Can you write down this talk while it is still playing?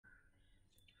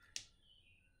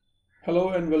Hello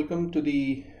and welcome to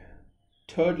the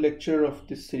third lecture of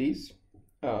this series.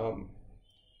 Um,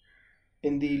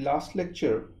 in the last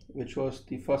lecture, which was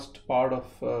the first part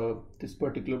of this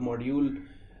particular module,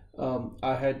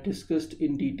 I had discussed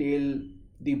in detail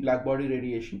the blackbody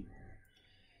radiation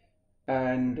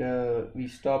and we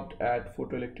stopped at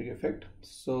photoelectric effect.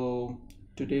 So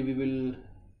today we will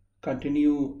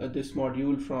continue this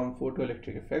module from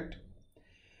photoelectric effect.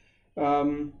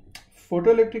 Um,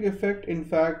 Photoelectric effect, in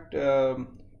fact,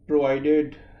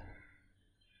 provided,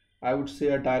 I would say,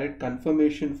 a direct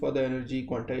confirmation for the energy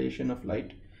quantization of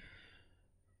light,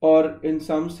 or in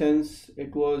some sense,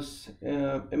 it was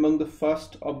among the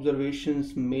first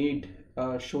observations made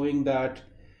showing that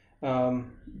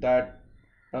um, that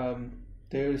um,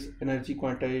 there's energy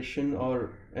quantization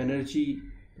or energy,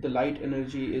 the light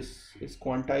energy is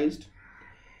quantized.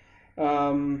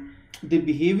 The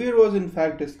behavior was in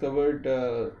fact discovered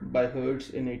by Hertz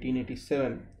in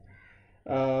 1887,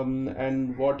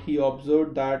 and what he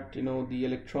observed that the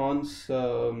electrons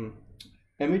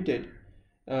emitted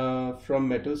from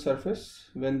metal surface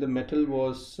when the metal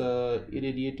was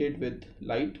irradiated with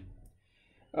light.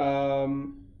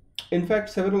 Um, in fact,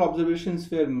 several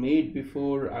observations were made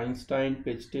before Einstein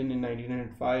pitched in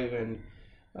 1905 and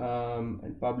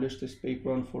published this paper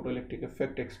on photoelectric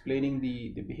effect explaining the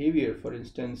behavior. For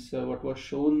instance, what was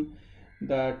shown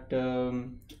that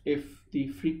if the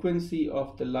frequency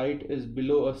of the light is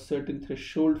below a certain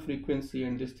threshold frequency,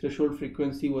 and this threshold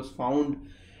frequency was found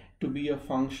to be a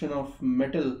function of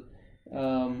metal,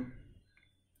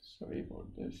 sorry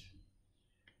about this.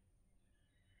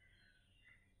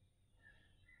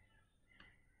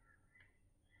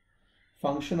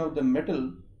 Function of the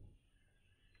metal.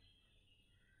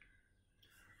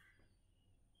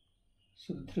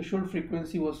 So the threshold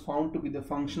frequency was found to be the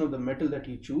function of the metal that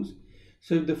you choose.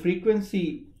 So if the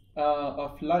frequency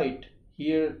of light,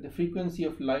 here the frequency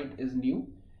of light is nu,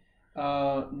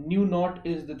 nu naught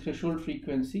is the threshold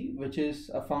frequency, which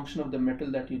is a function of the metal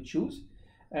that you choose.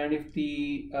 And if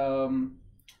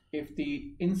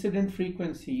the incident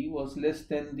frequency was less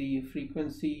than the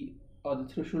frequency or the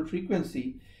threshold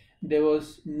frequency, there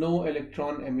was no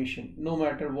electron emission. No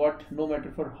matter what, no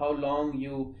matter for how long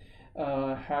you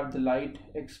have the light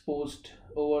exposed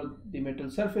over the metal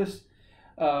surface,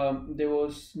 there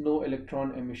was no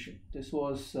electron emission. This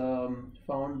was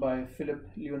found by Philip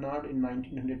Leonard in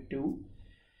 1902.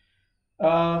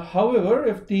 However,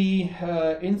 if the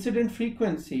incident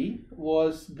frequency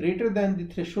was greater than the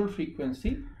threshold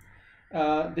frequency,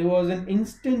 there was an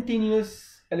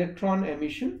instantaneous electron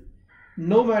emission,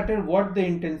 no matter what the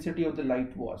intensity of the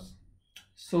light was.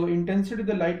 So intensity of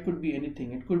the light could be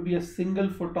anything. It could be a single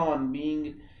photon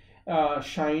being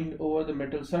shined over the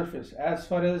metal surface. As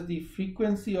far as the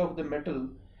frequency of the metal,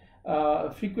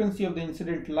 frequency of the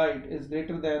incident light is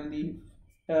greater than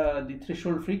the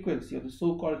threshold frequency, or the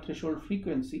so-called threshold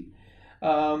frequency,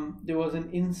 there was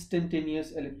an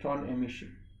instantaneous electron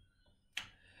emission.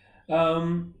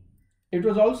 It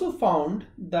was also found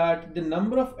that the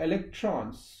number of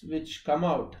electrons which come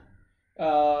out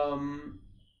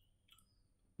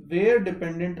were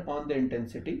dependent on the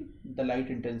intensity, the light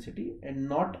intensity, and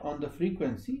not on the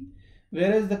frequency,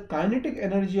 whereas the kinetic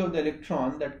energy of the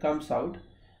electron that comes out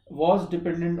was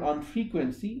dependent on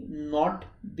frequency, not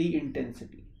the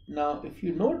intensity. Now, if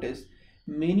you notice,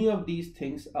 many of these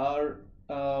things are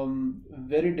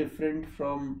very different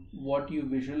from what you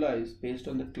visualize based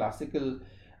on the classical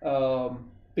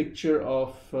picture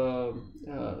of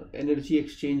energy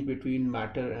exchange between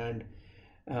matter and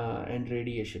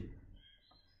radiation.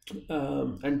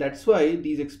 And that's why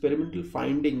these experimental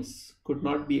findings could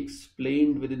not be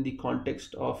explained within the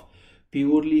context of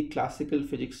purely classical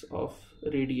physics of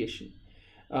radiation,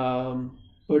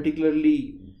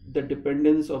 particularly the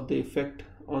dependence of the effect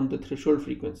on the threshold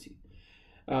frequency.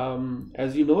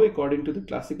 As you know, according to the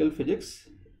classical physics,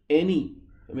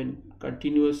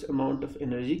 continuous amount of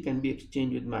energy can be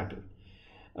exchanged with matter.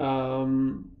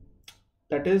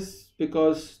 That is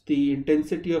because the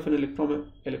intensity of an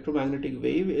electromagnetic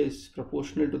wave is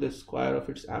proportional to the square of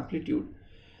its amplitude.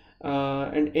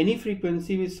 And any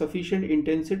frequency with sufficient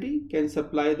intensity can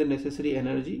supply the necessary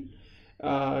energy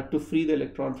to free the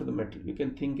electron from the metal. You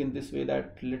can think in this way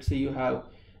that, let's say you have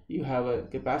a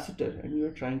capacitor and you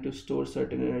are trying to store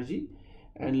certain energy,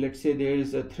 and let's say there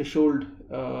is a threshold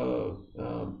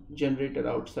generator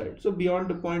outside. So beyond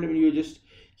the point, you just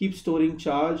keep storing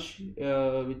charge,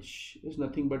 which is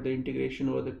nothing but the integration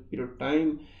over the period of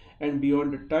time, and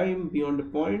beyond the time, beyond the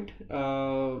point,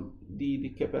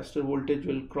 the capacitor voltage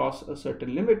will cross a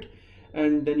certain limit,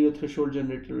 and then your threshold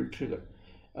generator will trigger.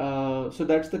 So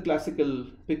that's the classical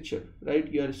picture, right?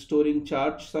 You are storing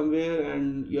charge somewhere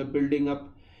and you are building up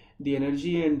the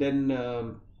energy, and then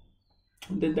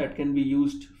that can be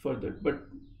used further. But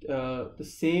the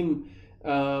same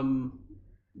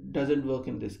doesn't work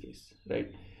in this case,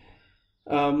 right?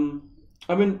 Um,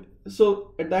 I mean,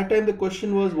 so at that time the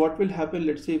question was, what will happen?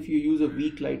 Let's say if you use a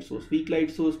weak light source. Weak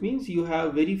light source means you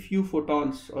have very few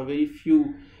photons or very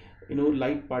few,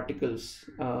 light particles,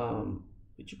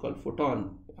 which you call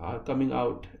photon, are coming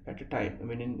out at a time. I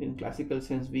mean, in classical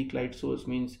sense, weak light source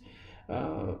means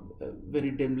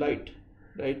very dim light,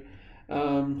 right?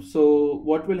 So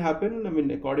what will happen? I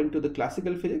mean, according to the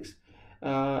classical physics,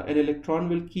 an electron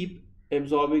will keep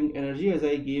absorbing energy, as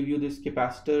I gave you this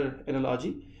capacitor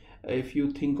analogy. If you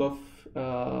think of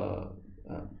uh,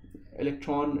 uh,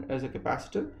 electron as a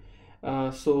capacitor,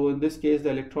 so in this case the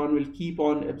electron will keep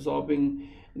on absorbing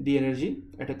the energy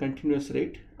at a continuous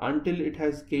rate until it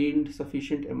has gained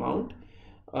sufficient amount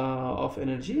of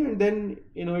energy, and then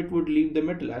it would leave the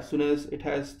metal. As soon as it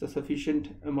has the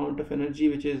sufficient amount of energy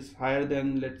which is higher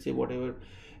than, let's say, whatever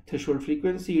threshold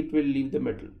frequency, it will leave the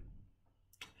metal.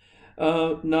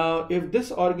 Now if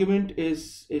this argument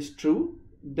is true,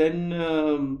 then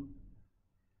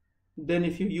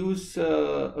if you use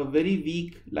a very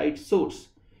weak light source,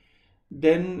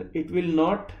 then it will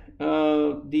not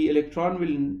the electron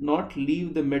will not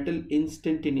leave the metal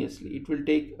instantaneously. It will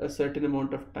take a certain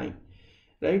amount of time,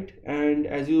 right? And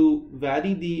as you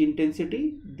vary the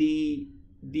intensity, the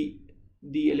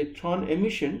electron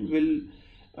emission will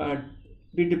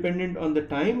be dependent on the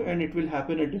time, and it will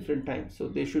happen at different times. So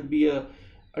there should be a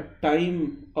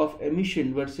time of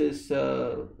emission versus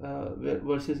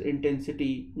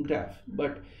intensity graph.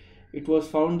 But it was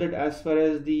found that as far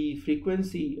as the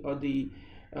frequency or the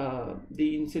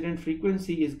incident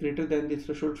frequency is greater than the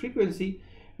threshold frequency,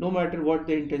 no matter what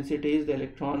the intensity is, the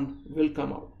electron will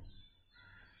come out.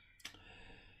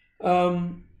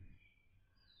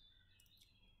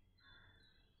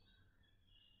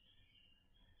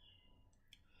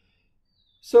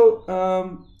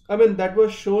 I mean, that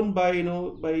was shown by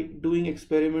by doing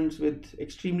experiments with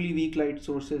extremely weak light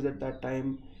sources at that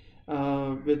time,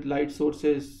 with light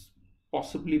sources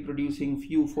possibly producing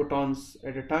few photons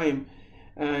at a time,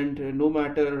 and no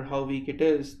matter how weak it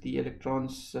is, the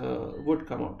electrons would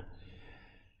come out.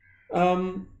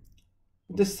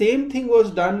 The same thing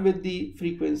was done with the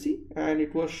frequency, and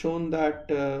it was shown that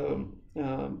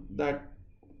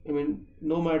I mean,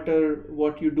 no matter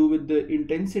what you do with the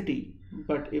intensity,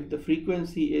 but if the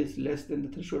frequency is less than the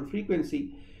threshold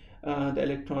frequency, the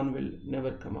electron will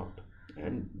never come out.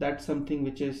 And that's something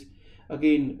which is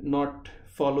again not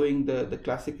following the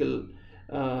classical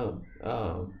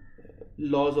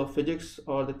laws of physics,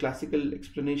 or the classical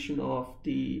explanation of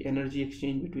the energy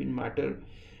exchange between matter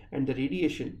and the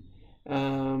radiation.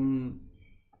 And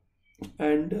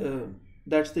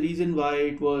that's the reason why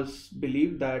it was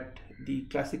believed that the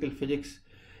classical physics,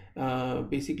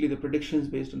 basically the predictions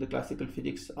based on the classical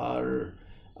physics, are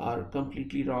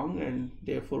completely wrong, and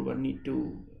therefore one need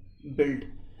to build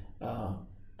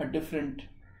a different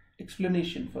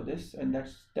explanation for this. And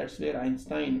that's where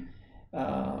Einstein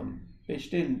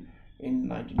pitched in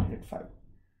 1905.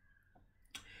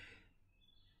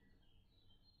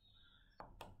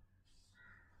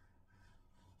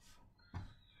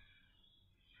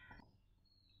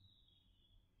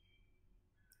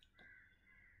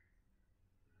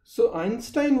 So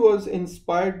Einstein was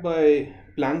inspired by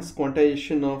Planck's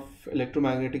quantization of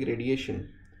electromagnetic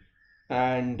radiation,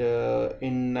 and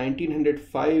in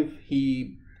 1905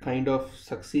 he kind of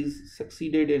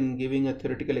succeeded in giving a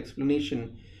theoretical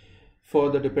explanation for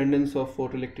the dependence of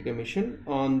photoelectric emission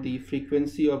on the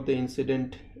frequency of the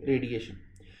incident radiation.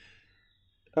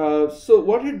 So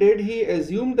what he did, he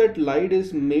assumed that light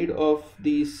is made of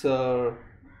these the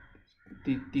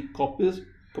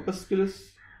corpusculus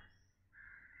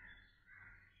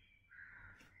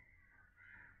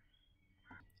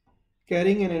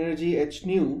carrying an energy h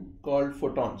nu called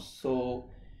photons. So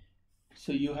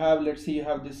you have, let's say you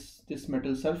have this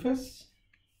metal surface.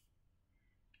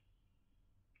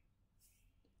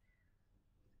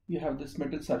 You have this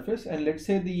metal surface, and let's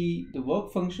say the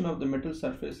work function of the metal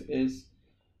surface is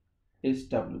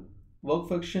W. Work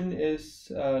function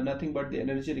is nothing but the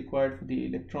energy required for the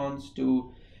electrons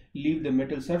to leave the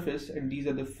metal surface, and these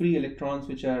are the free electrons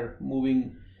which are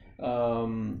moving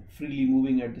freely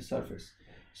moving at the surface.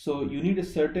 So you need a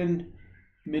certain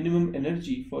minimum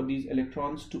energy for these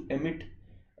electrons to emit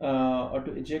or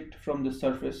to eject from the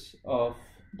surface of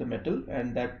the metal,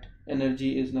 and that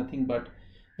energy is nothing but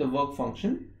the work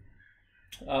function.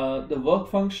 The work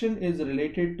function is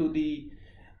related to the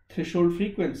threshold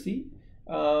frequency,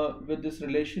 with this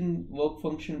relation work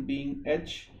function being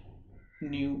h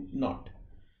nu naught.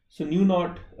 So nu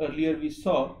naught earlier we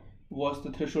saw was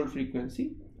the threshold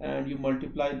frequency, and you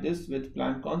multiply this with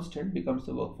Planck constant becomes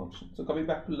the work function. So coming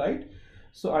back to light,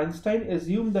 so Einstein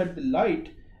assumed that the light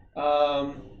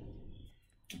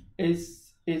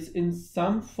is in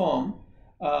some form,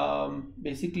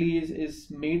 basically is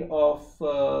made of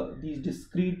these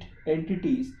discrete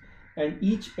entities, and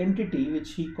each entity,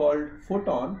 which he called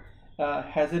photon,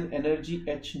 has an energy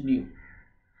h nu.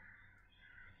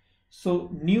 So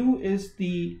nu is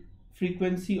the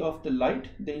frequency of the light,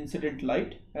 the incident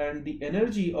light, and the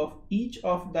energy of each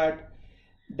of that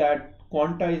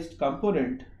quantized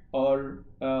component or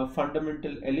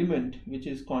fundamental element which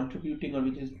is contributing, or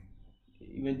which is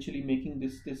eventually making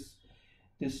this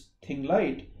thing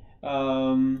light,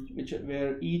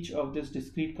 where each of this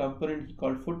discrete component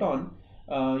called photon,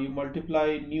 you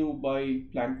multiply nu by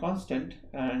Planck constant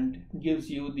and gives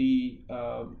you the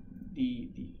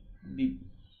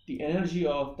energy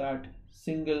of that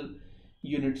single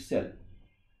unit cell,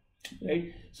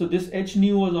 right? So this h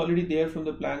nu was already there from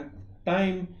the Planck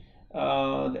time.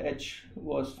 The h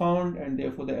was found, and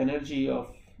therefore the energy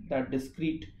of that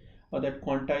discrete or that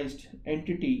quantized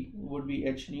entity would be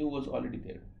h nu was already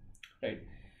there, right?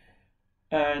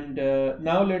 And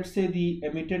now let's say the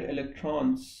emitted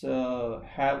electrons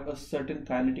have a certain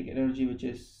kinetic energy, which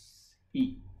is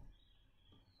E.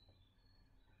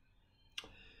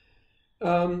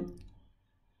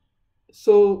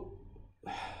 So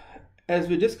as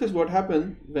we discussed, what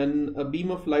happened when a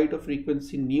beam of light of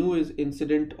frequency nu is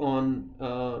incident on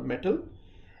metal,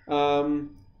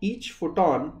 each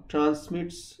photon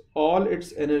transmits all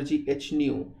its energy h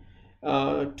nu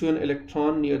to an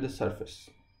electron near the surface.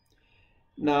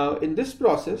 Now in this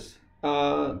process,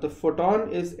 the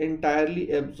photon is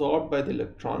entirely absorbed by the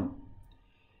electron.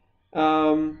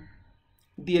 The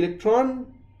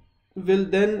electron will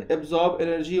then absorb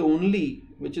energy only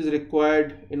which is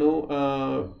required,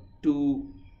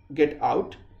 to get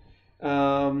out,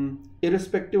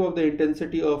 irrespective of the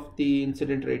intensity of the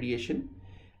incident radiation.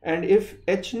 And if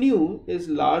h nu is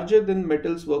larger than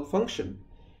metal's work function,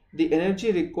 the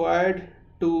energy required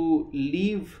to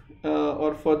leave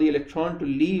or for the electron to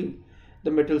leave the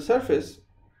metal surface,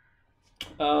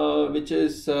 which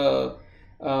is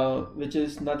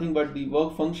nothing but the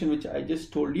work function which I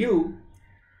just told you,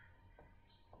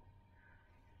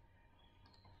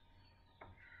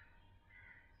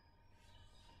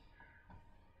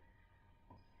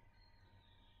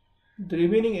 the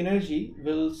remaining energy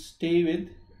will stay with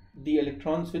the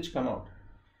electrons which come out.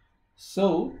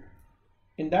 So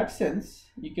in that sense,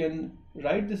 you can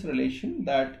write this relation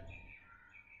that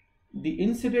the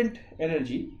incident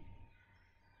energy,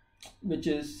 which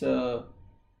is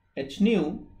h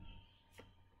nu,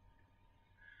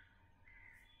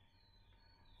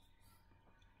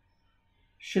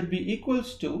 should be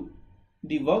equals to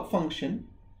the work function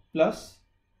plus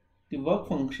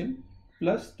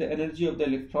the energy of the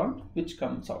electron which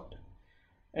comes out.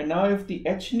 And now if the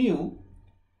h nu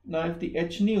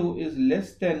is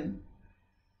less than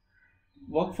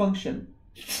work function,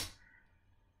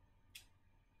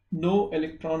 no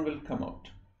electron will come out,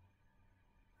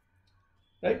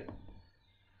 right?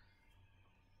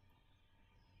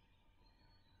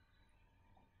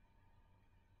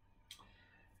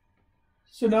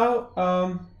 So now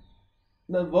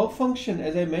the work function,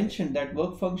 as I mentioned, that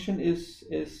work function is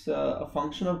a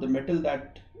function of the metal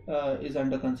that is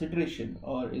under consideration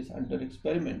or is under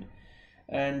experiment,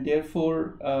 and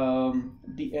therefore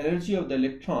the energy of the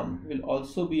electron will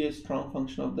also be a strong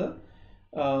function of the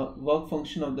work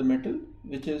function of the metal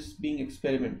which is being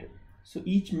experimented. So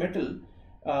each metal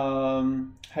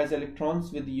has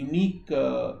electrons with unique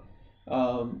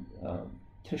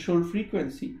threshold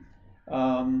frequency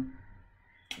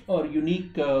or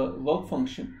unique work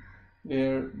function,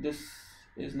 where this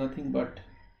is nothing but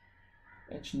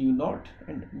h nu naught,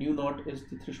 and nu naught is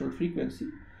the threshold frequency,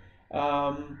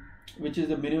 which is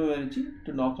the minimum energy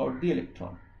to knock out the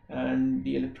electron. And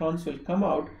the electrons will come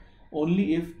out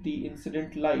only if the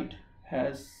incident light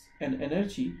has an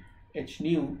energy h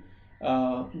nu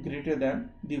greater than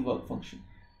the work function.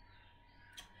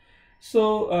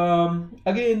 So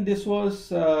again, this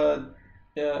was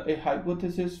a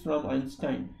hypothesis from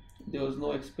Einstein. There was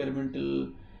no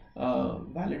experimental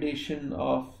validation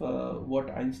of what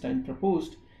Einstein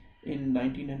proposed in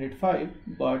 1905,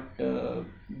 but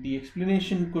the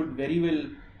explanation could very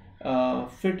well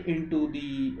fit into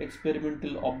the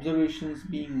experimental observations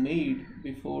being made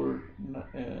before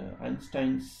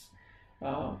Einstein's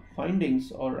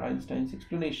findings or Einstein's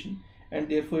explanation, and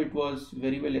therefore it was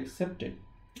very well accepted.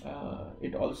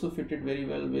 It also fitted very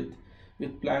well with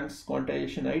with Planck's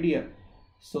quantization idea.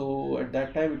 So at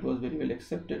that time it was very well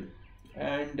accepted.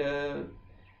 And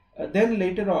then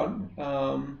later on,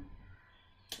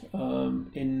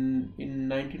 in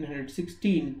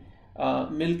 1916,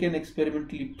 Milken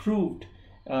experimentally proved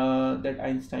that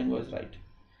Einstein was right.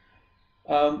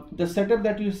 The setup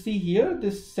that you see here,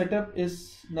 this setup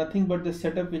is nothing but the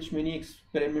setup which many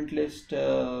experimentalists,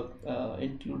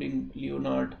 including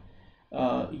Leonard,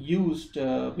 used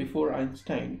before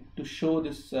Einstein to show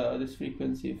this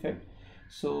frequency effect.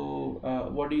 So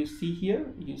what do you see here?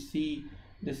 You see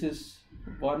this is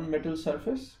one metal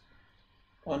surface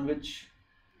on which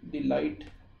the light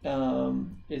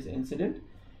is incident.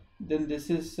 Then this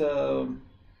is an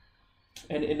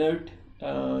inert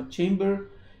chamber.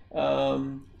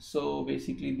 So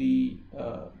basically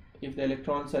if the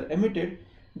electrons are emitted,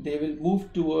 they will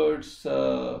move towards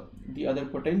the other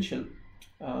potential.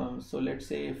 So let's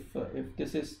say if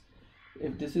this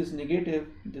is negative,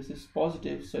 this is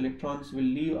positive, so electrons will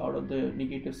leave out of the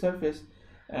negative surface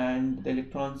and the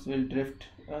electrons will drift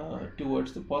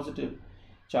towards the positive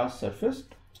charged surface.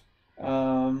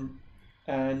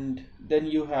 And then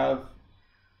you have,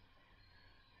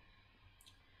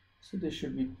 so this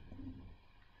should be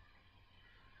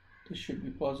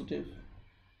positive,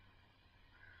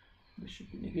 this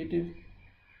should be negative.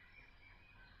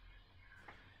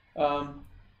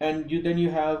 And then you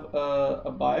have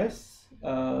a bias,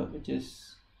 which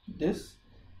is this,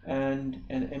 and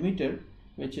an emitter,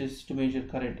 which is to measure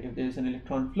current. If there is an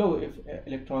electron flow, if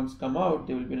electrons come out,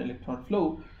 there will be an electron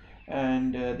flow,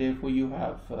 and therefore you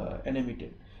have an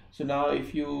emitter. So now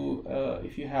if you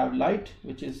have light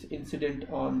which is incident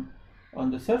on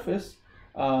the surface,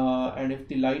 and if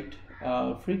the light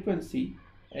frequency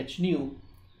h nu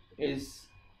is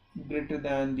greater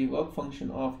than the work function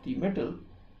of the metal,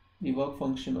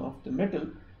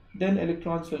 then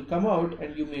electrons will come out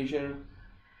and you measure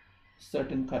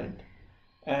certain current.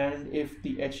 And if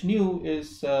the h nu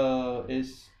is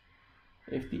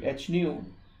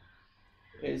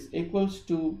equals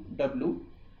to W,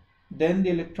 then the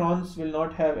electrons will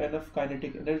not have enough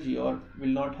kinetic energy, or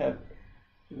will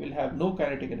have no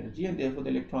kinetic energy, and therefore the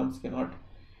electrons cannot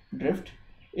drift.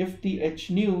 If the h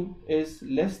nu is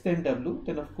less than W,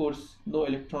 then of course no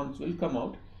electrons will come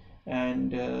out,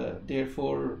 and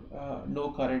therefore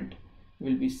no current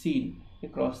will be seen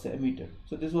across the emitter.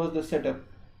 So this was the setup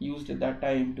used at that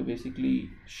time to basically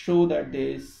show that there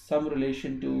is some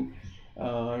relation to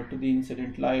the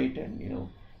incident light. And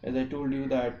as I told you,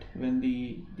 that when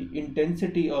the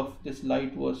intensity of this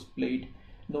light was played,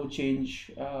 no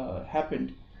change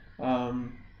happened. I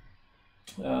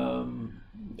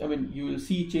mean, you will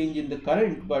see change in the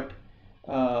current, but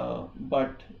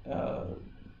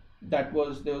there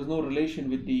was no relation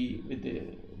with the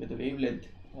wavelength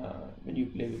when you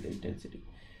play with the intensity.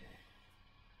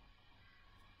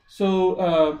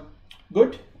 So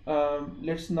good.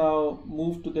 Let's now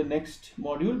move to the next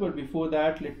module, but before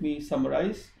that let me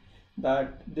summarize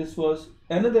that this was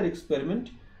another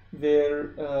experiment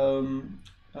where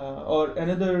or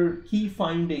another key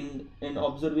finding and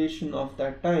observation of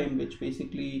that time, which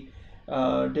basically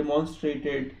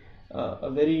demonstrated a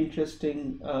very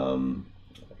interesting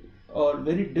or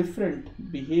very different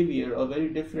behavior,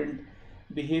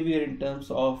 in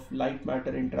terms of light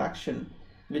matter interaction,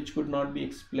 which could not be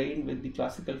explained with the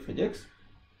classical physics.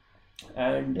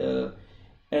 And an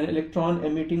electron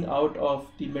emitting out of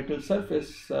the metal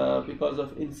surface because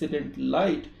of incident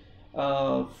light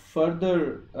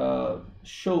further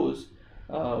shows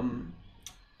a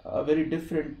very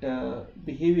different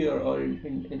behavior, or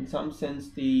in some sense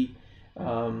the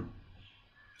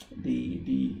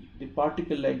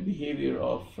particle-like behavior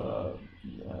of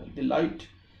the light,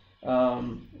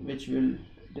 which we'll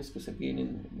discuss again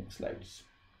in the next slides.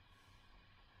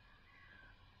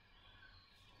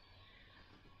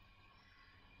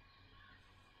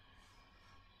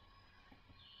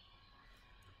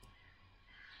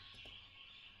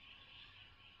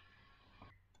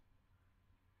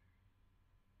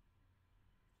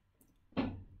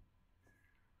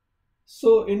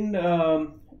 So in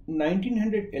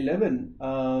 1911,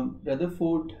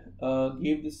 Rutherford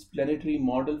gave this planetary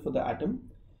model for the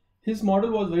atom. His model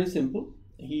was very simple.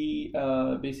 He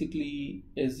basically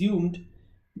assumed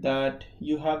that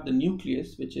you have the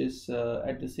nucleus, which is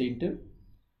at the center.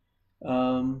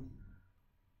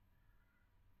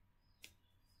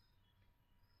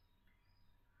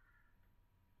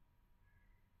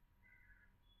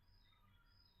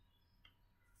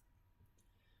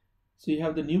 So you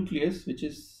have the nucleus, which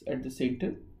is at the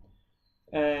center,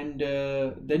 and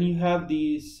then you have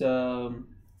these. So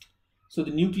the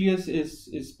nucleus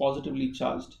is positively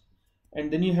charged,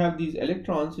 and then you have these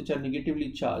electrons which are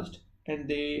negatively charged, and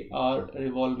they are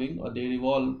revolving, or they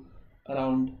revolve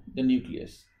around the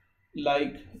nucleus,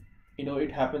 like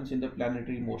it happens in the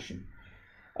planetary motion.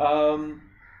 um,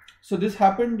 so this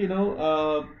happened,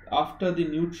 after the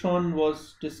neutron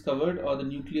was discovered, or the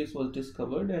nucleus was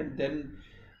discovered, and then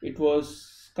it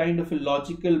was kind of a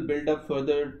logical build up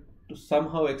further to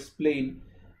somehow explain.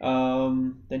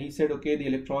 Then he said, okay, the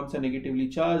electrons are negatively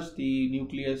charged, the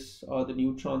nucleus or the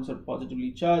neutrons are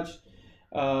positively charged.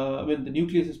 When the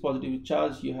nucleus is positively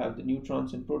charged, you have the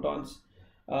neutrons and protons.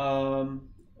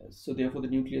 So therefore the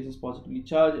nucleus is positively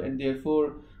charged, and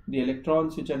therefore the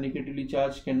electrons which are negatively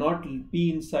charged cannot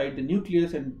be inside the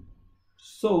nucleus, and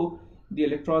so the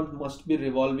electrons must be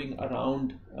revolving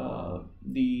around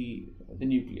the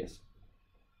nucleus.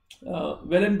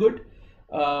 Well and good,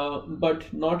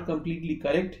 but not completely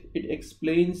correct. It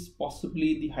explains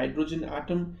possibly the hydrogen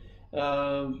atom,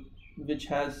 which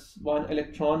has one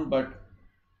electron, but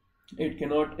it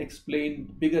cannot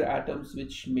explain bigger atoms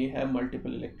which may have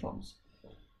multiple electrons.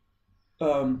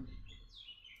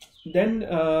 Then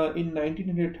in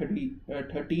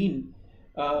 1913,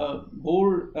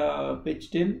 Bohr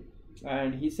pitched in,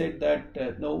 and he said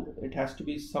that no, it has to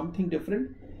be something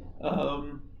different.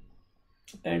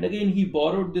 And again, he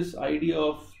borrowed this idea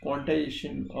of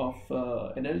quantization of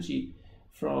energy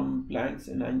from Planck's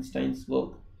and Einstein's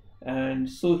work. And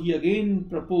so he again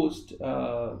proposed,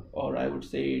 or I would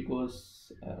say it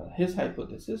was his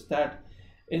hypothesis, that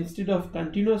instead of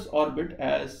continuous orbit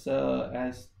as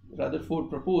Rutherford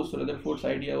proposed, so Rutherford's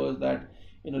idea was that,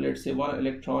 let's say one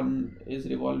electron is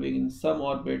revolving in some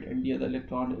orbit, and the other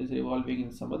electron is revolving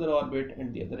in some other orbit,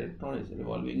 and the other electron is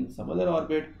revolving in some other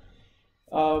orbit.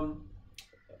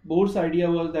 Bohr's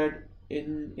idea was that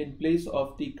in place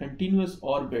of the continuous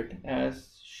orbit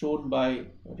as shown by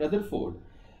Rutherford,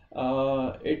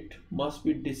 it must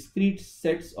be discrete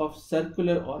sets of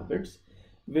circular orbits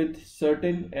with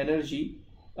certain energy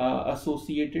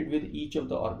associated with each of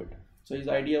the orbit. So his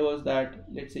idea was that,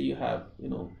 let's say you have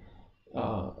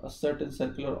a certain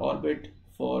circular orbit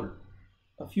for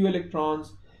a few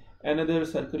electrons, another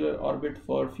circular orbit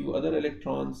for a few other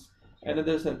electrons,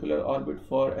 another circular orbit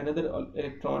for another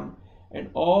electron, and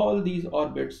all these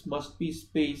orbits must be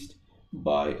spaced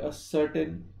by a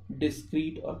certain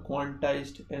discrete or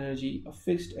quantized energy, a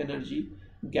fixed energy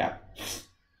gap.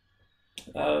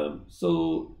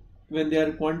 So when they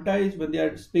are quantized, when they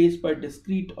are spaced by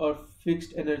discrete or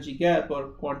fixed energy gap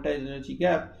or quantized energy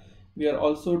gap, we are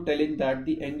also telling that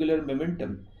the angular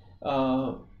momentum,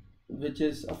 which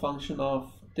is a function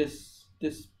of this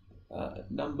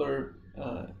number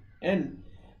n,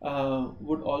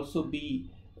 would also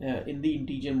be in the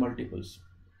integer multiples.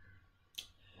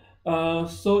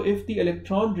 So if the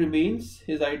electron remains,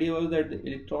 his idea was that the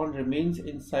electron remains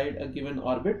inside a given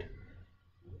orbit,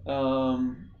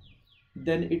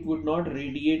 then it would not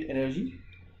radiate energy.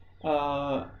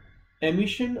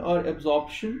 Emission or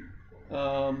absorption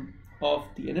of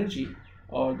the energy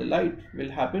or the light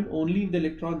will happen only if the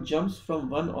electron jumps from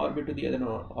one orbit to the other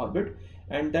orbit,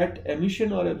 and that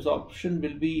emission or absorption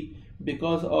will be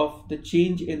because of the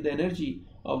change in the energy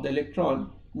of the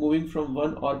electron moving from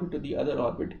one orbit to the other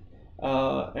orbit,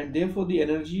 and therefore the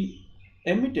energy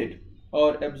emitted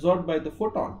or absorbed by the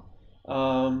photon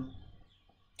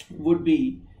would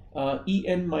be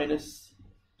En minus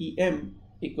Em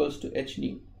equals to h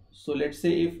nu. So let's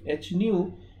say if h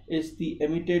nu is the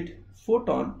emitted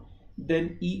photon,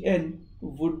 then En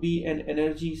would be an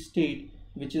energy state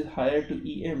which is higher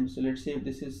to Em. So let's say if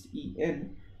this is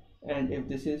En and if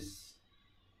this is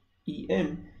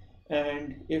Em,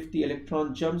 and if the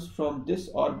electron jumps from this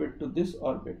orbit to this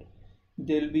orbit,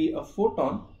 there will be a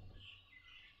photon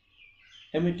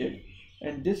emitted,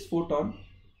 and this photon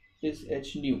is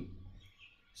h nu.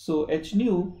 So h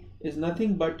nu is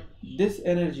nothing but this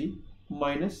energy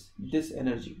minus this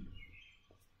energy.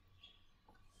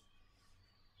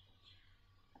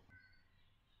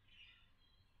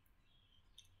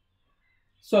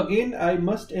 So again, I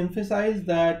must emphasize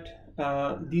that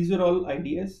these are all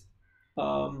ideas.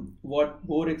 What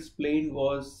Bohr explained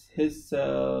was his,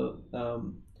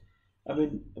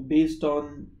 based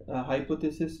on a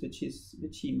hypothesis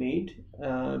which he made,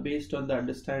 based on the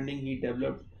understanding he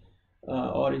developed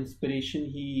or inspiration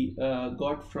he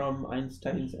got from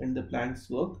Einstein's and the Planck's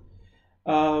work.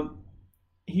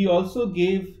 He also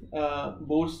gave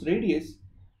Bohr's radius,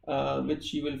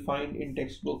 which you will find in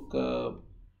textbook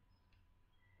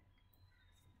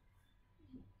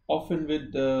often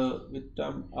with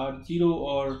term R0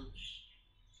 or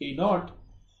A0,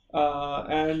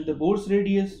 and the Bohr's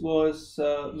radius was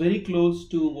very close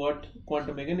to what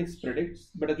quantum mechanics predicts.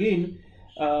 But again,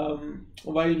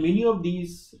 While many of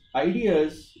these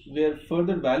ideas were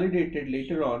further validated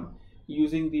later on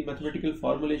using the mathematical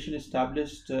formulation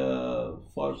established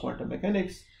for quantum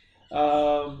mechanics,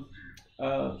 um,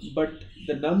 but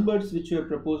the numbers which were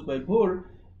proposed by Bohr,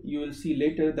 you will see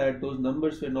later that those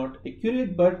numbers were not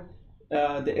accurate, but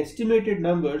the estimated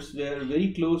numbers were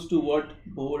very close to what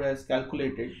Bohr has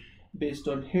calculated based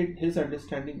on his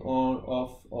understanding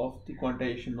of the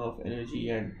quantization of energy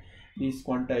and these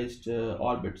quantized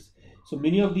orbits. So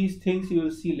many of these things you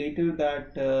will see later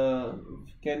that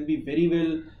can be very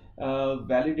well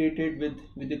validated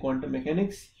with the quantum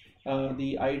mechanics.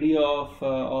 The idea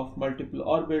of multiple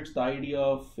orbits, the idea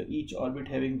of each orbit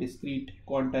having discrete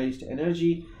quantized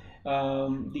energy,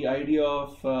 the idea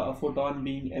of a photon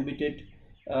being emitted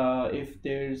if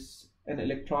there's an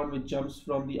electron which jumps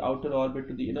from the outer orbit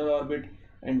to the inner orbit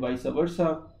and vice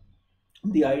versa,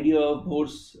 the idea of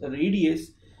Bohr's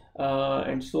radius,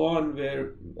 and so on,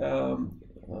 where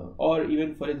or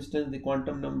even for instance the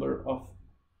quantum number of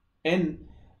n,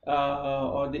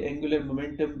 or the angular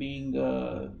momentum being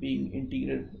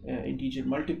integer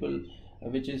multiple,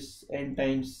 which is n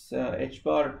times h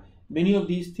bar. Many of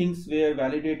these things were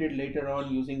validated later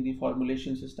on using the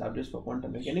formulations established for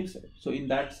quantum mechanics. So in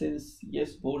that sense,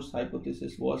 yes, Bohr's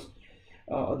hypothesis was,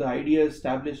 the ideas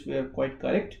established were quite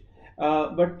correct.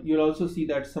 But you'll also see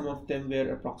that some of them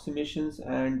were approximations,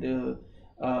 and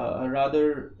a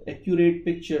rather accurate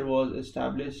picture was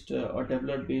established or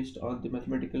developed based on the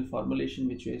mathematical formulation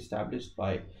which were established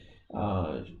by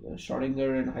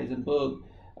Schrödinger and Heisenberg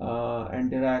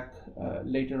and Dirac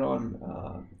later on,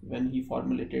 when he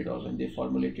formulated, or when they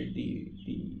formulated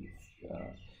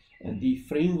the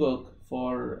framework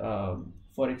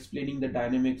for explaining the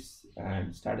dynamics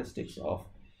and statistics of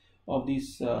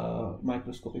these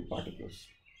microscopic particles.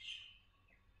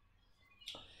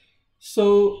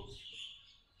 So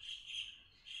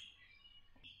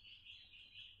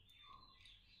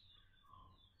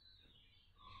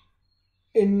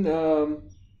in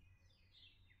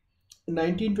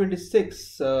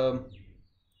 1926,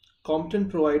 Compton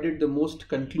provided the most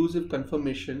conclusive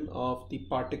confirmation of the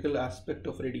particle aspect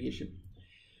of radiation.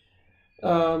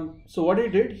 So what he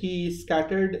did, he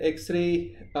scattered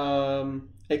X-rays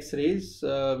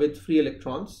with free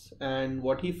electrons, and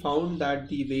what he found that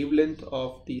the wavelength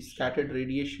of the scattered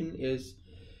radiation is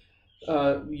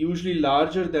usually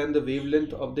larger than the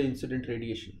wavelength of the incident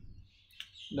radiation.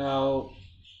 Now,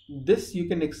 this you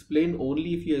can explain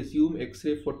only if you assume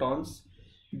X-ray photons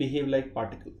behave like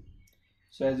particles.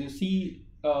 So as you see,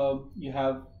 you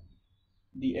have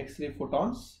the X-ray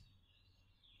photons,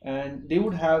 and they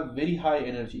would have very high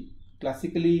energy.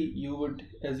 Classically, you would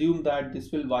assume that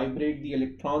this will vibrate the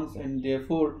electrons, and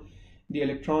therefore the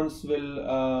electrons will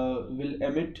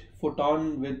emit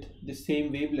photon with the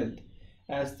same wavelength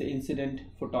as the incident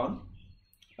photon.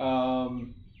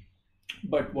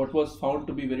 But what was found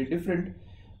to be very different,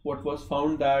 what was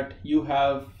found that you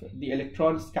have the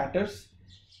electron scatters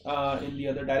in the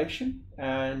other direction,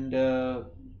 and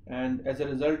as a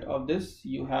result of this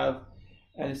you have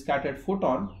a scattered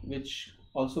photon which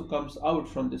also comes out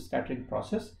from the scattering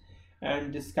process,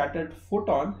 and this scattered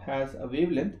photon has a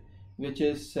wavelength which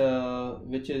is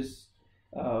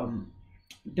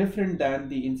different than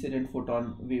the incident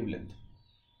photon wavelength.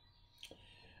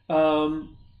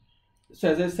 So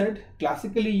as I said,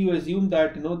 classically you assume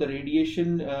that the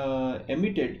radiation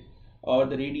emitted or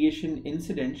the radiation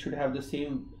incident should have the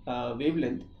same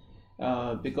wavelength,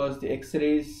 because the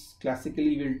X-rays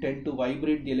classically will tend to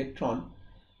vibrate the electron,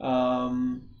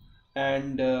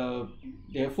 and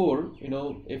therefore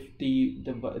if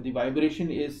the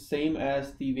vibration is same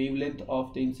as the wavelength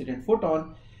of the incident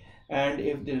photon, and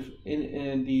if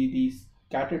the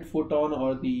scattered photon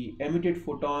or the emitted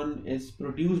photon is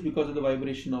produced because of the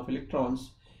vibration of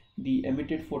electrons, the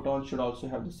emitted photon should also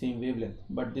have the same wavelength.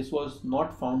 But this was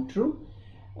not found true,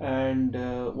 and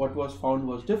what was found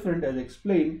was different, as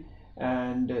explained,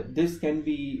 and this can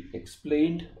be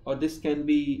explained, or this can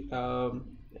be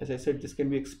as I said, this can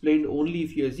be explained only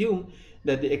if you assume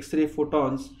that the X-ray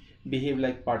photons behave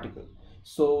like particles.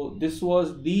 So this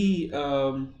was the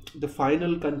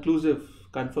final conclusive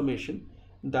confirmation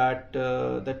that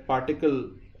that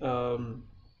particle,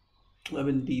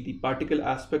 the particle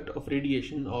aspect of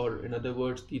radiation, or in other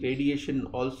words the radiation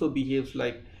also behaves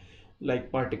like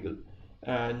particle.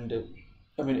 And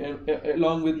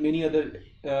along with many other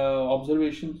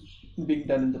observations being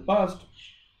done in the past,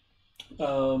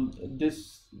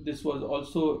 this was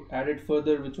also added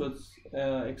further, which was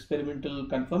experimental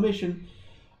confirmation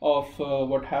of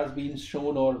what has been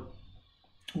shown or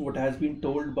what has been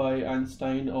told by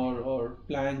Einstein or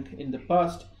Planck in the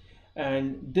past,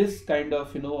 and this kind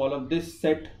of, all of this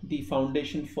set the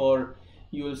foundation for,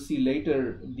 you will see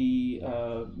later, the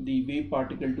wave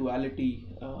particle duality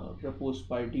proposed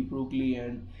by de Broglie,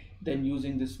 and then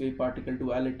using this wave particle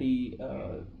duality,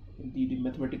 the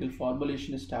mathematical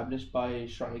formulation established by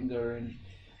Schrödinger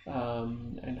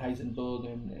and Heisenberg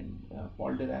and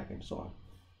Paul Dirac and so on.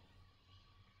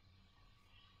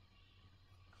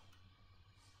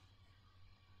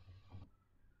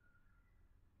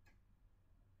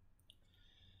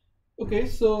 Okay,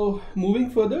 so moving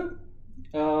further,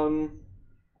 um,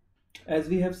 as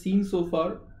we have seen so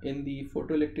far in the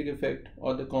photoelectric effect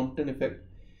or the Compton effect,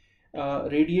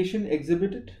 radiation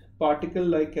exhibited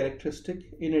particle-like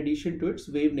characteristic in addition to its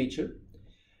wave nature.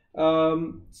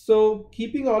 So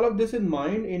keeping all of this in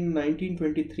mind, in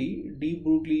 1923, de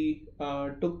Broglie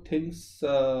took things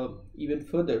even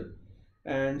further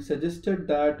and suggested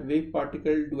that wave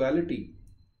particle duality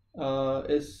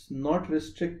is not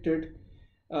restricted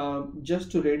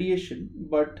just to radiation,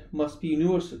 but must be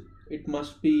universal. It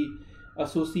must be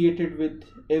associated with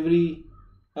every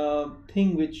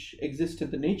thing which exists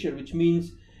in the nature, which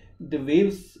means the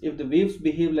waves, if the waves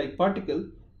behave like particle,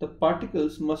 the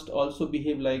particles must also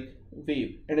behave like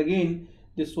wave. And again,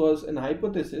 this was an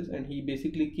hypothesis, and he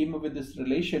basically came up with this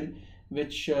relation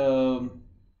which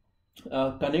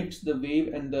connects the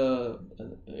wave and the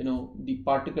the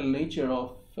particle nature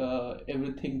of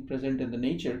everything present in the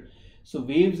nature. So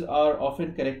waves are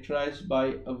often characterized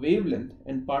by a wavelength,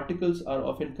 and particles are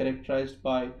often characterized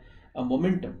by a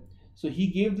momentum. So he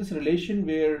gave this relation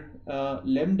where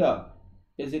lambda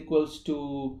is equals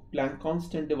to Planck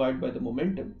constant divided by the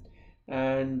momentum,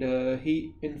 and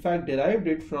he in fact derived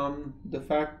it from the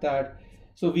fact that,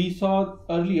 so we saw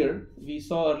earlier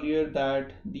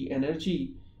that the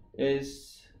energy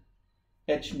is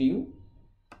h nu,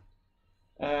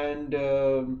 and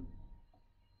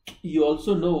you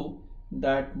also know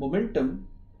that momentum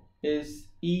is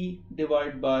e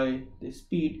divided by the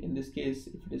speed, in this case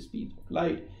if it is speed of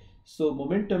light. So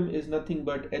momentum is nothing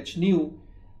but h nu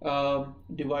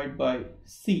divided by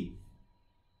c.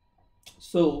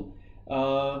 So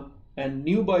and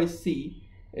nu by c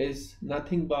is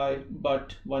nothing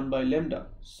but 1 by lambda.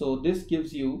 So this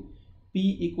gives you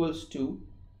P equals to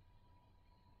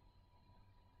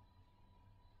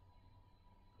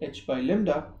h by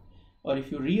lambda, or if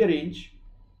you rearrange,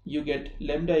 you get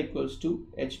lambda equals to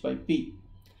h by p.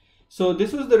 So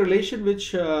this was the relation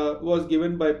which was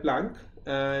given by Planck,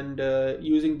 and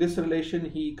using this relation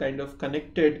he kind of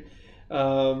connected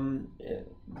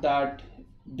that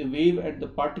the wave and the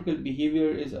particle behavior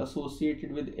is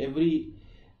associated with every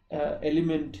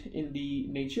element in the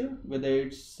nature, whether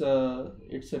it's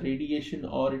a radiation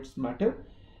or it's matter.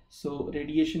 So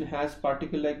radiation has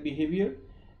particle-like behavior,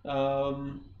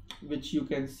 which you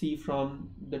can see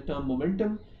from the term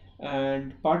momentum,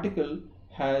 and particle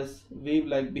has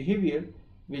wave-like behavior,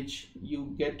 which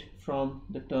you get from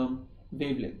the term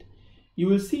wavelength. You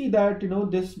will see that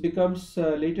this becomes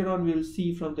later on, we will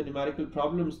see from the numerical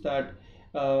problems that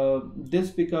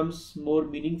this becomes more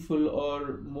meaningful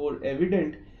or more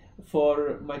evident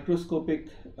for microscopic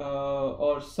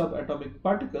or subatomic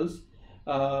particles,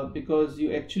 because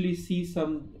you actually see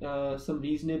some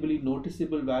reasonably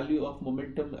noticeable value of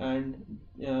momentum and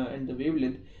the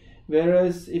wavelength.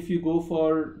 Whereas if you go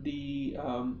for the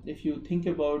if you think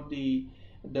about the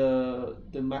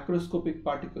macroscopic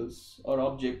particles or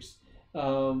objects,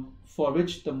 for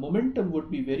which the momentum would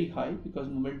be very high, because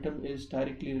momentum is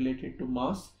directly related to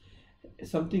mass.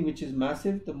 Something which is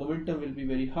massive, the momentum will be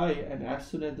very high, and as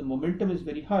soon as the momentum is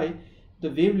very high, the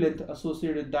wavelength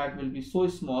associated with that will be so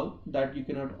small that you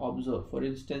cannot observe. For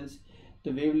instance,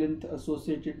 the wavelength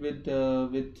associated with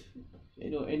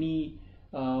any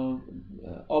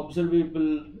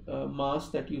observable mass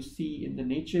that you see in the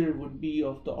nature would be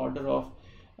of the order of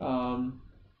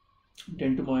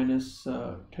 10 to minus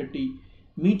 30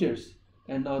 meters,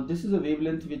 and now this is a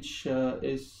wavelength which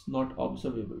is not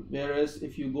observable. Whereas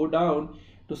if you go down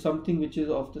to something which is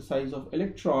of the size of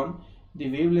electron, the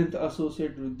wavelength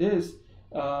associated with this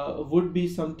would be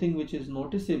something which is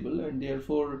noticeable, and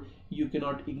therefore you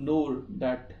cannot ignore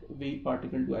that wave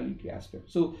particle duality aspect.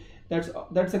 So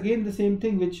that's again the same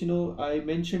thing which I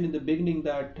mentioned in the beginning,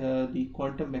 that the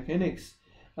quantum mechanics,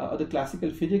 the classical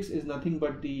physics is nothing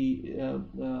but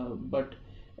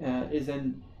is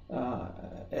an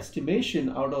estimation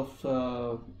out of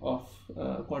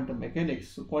quantum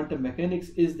mechanics. So quantum mechanics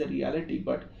is the reality,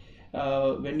 but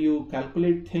when you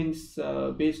calculate things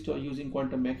based on using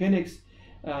quantum mechanics,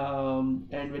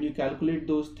 and when you calculate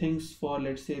those things for,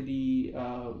 let's say, the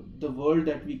world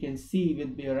that we can see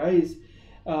with bare eyes,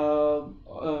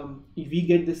 we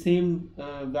get the same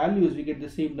values, we get the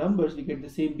same numbers, we get the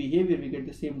same behavior, we get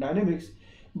the same dynamics,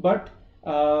 but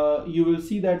you will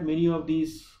see that many of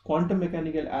these quantum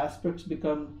mechanical aspects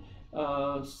become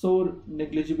so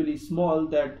negligibly small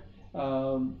that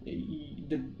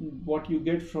what you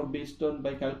get from based on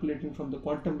by calculating from the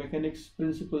quantum mechanics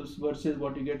principles versus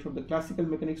what you get from the classical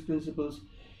mechanics principles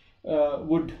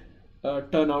would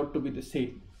turn out to be the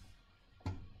same.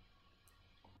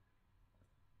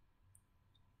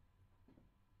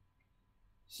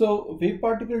 So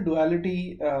wave-particle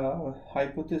duality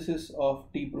hypothesis of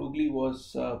de Broglie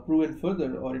was proven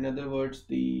further, or in other words,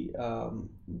 the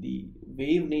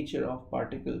wave nature of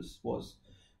particles was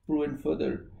proven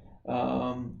further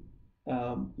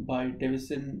by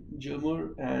Davison,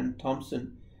 Germer, and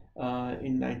Thomson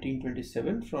in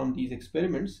 1927 from these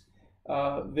experiments,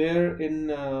 where in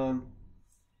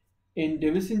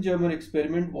Davison-Germer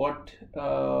experiment, what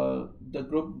the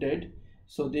group did.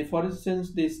 So they, for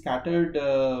instance, they scattered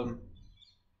a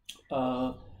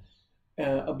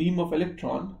beam of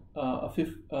electron, a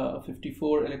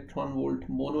 54 electron volt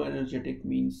monoenergetic,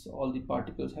 means all the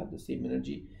particles have the same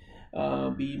energy,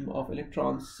 beam of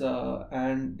electrons,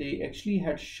 and they actually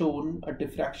had shown a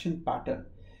diffraction pattern.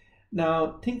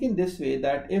 Now think in this way,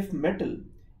 that if metal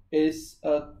is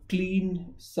a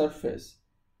clean surface,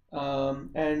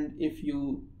 and if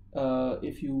you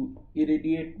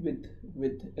irradiate with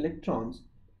electrons,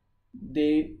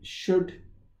 they should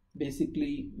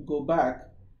basically go back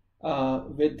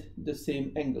with the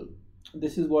same angle.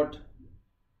 This is what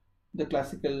the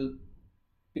classical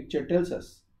picture tells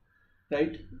us,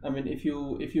 right? I mean, if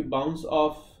you bounce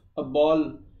off a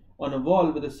ball on a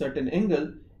wall with a certain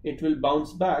angle, it will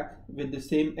bounce back with the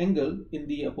same angle in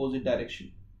the opposite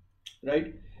direction,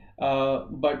 right?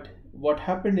 But what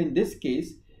happened in this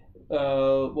case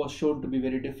was shown to be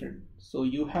very different. So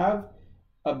you have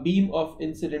a beam of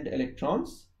incident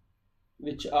electrons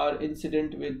which are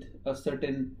incident with a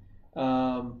certain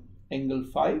angle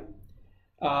phi,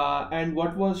 and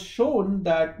what was shown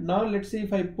that, now let's say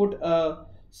if I put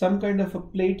some kind of a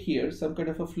plate here, some kind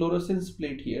of a fluorescence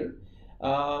plate here,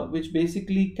 which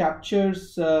basically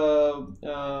captures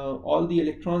all the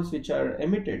electrons which are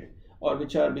emitted or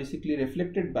which are basically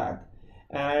reflected back,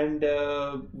 and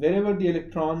wherever the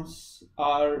electrons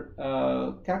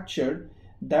are captured,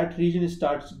 that region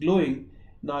starts glowing.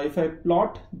 Now if I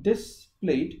plot this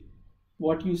plate,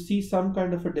 what you see, some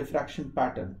kind of a diffraction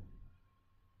pattern,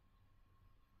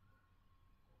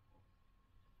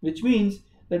 which means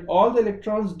that all the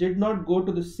electrons did not go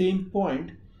to the same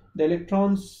point. The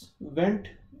electrons went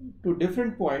to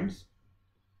different points,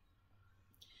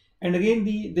 and again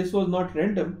this was not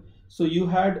random. So you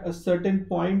had a certain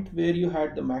point where you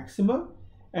had the maxima,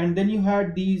 and then you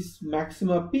had these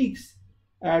maxima peaks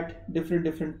at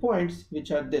different points,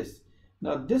 which are this.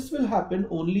 Now this will happen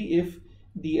only if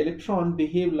the electron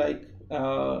behave like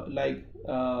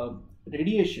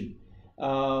radiation,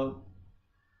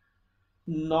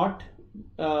 not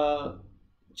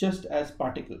just as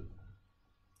particle.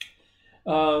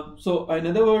 So in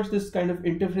other words, this kind of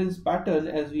interference pattern,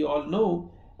 as we all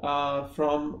know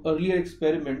from earlier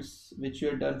experiments which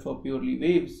were done for purely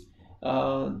waves,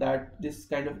 that this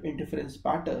kind of interference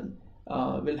pattern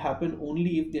will happen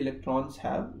only if the electrons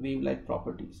have wave-like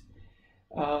properties.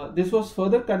 This was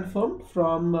further confirmed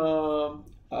from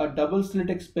a double slit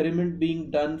experiment being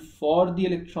done for the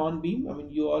electron beam. I mean,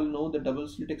 you all know the double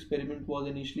slit experiment was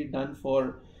initially done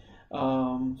for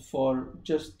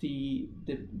just the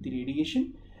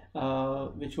radiation,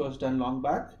 which was done long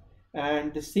back,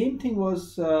 and the same thing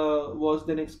was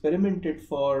then experimented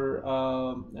for,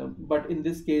 but in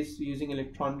this case using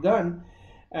electron gun.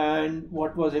 And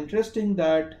what was interesting,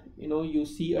 that you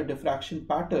see a diffraction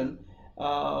pattern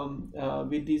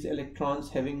with these electrons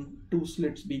having two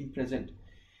slits being present.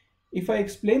 If I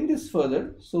explain this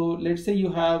further, so let's say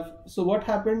you have, so what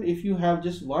happened if you have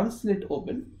just one slit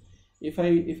open? If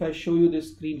I show you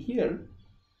this screen here,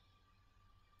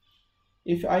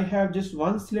 if I have just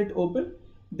one slit open,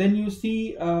 then you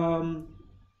see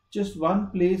just one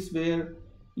place where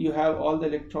you have all the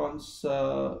electrons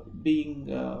being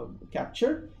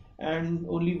captured, and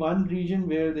only one region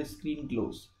where the screen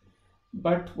glows.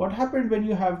 But what happened when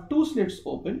you have two slits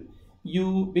open?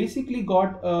 You basically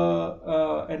got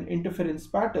an interference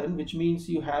pattern, which means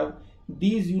you have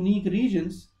these unique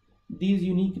regions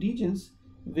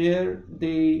where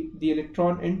the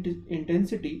electron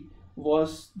intensity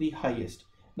was the highest.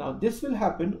 Now this will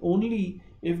happen only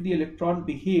if the electron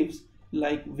behaves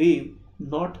like wave,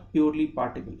 not purely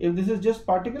particle. If this is just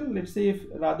particle, let's say if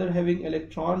rather having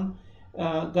electron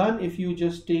gun, if you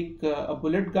just take a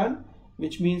bullet gun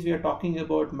which means we are talking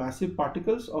about massive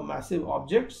particles or massive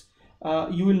objects,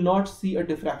 you will not see a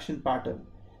diffraction pattern,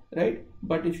 right?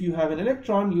 But if you have an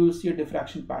electron, you will see a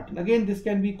diffraction pattern. Again, this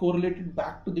can be correlated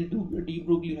back to the de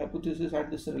Broglie hypothesis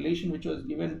and this relation which was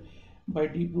given by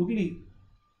de Broglie,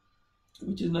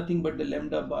 which is nothing but the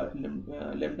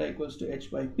lambda equals to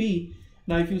h by p.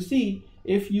 Now, if you see,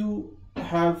 if you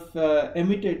have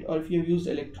emitted, or if you have used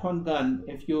electron gun,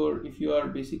 if you are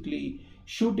basically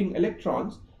shooting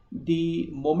electrons, the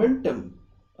momentum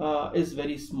is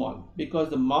very small, because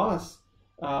the mass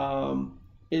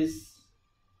is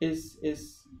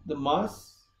the mass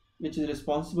which is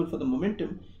responsible for the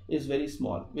momentum is very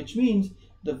small, which means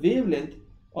the wavelength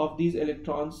of these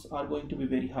electrons are going to be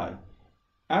very high.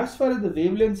 As far as the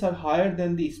wavelengths are higher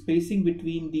than the spacing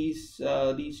between these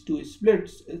two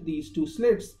slits,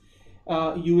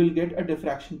 you will get a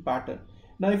diffraction pattern.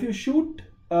 Now, if you shoot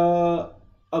a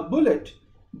bullet,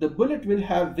 the bullet will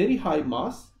have very high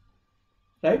mass,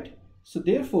 right? So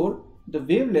therefore, the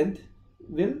wavelength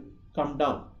will come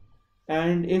down.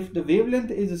 And if the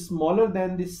wavelength is smaller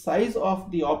than the size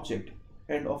of the object,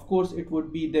 and of course it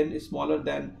would be then smaller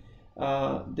than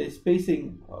the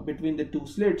spacing between the two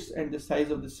slits and the size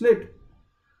of the slit,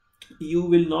 you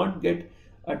will not get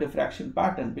a diffraction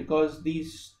pattern, because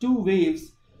these two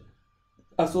waves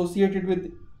associated with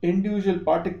individual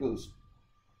particles,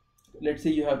 let's say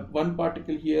you have one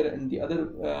particle here and the other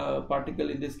particle,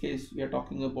 in this case we are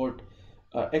talking about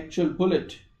actual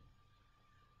bullet,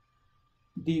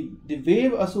 the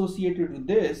wave associated with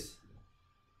this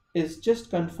is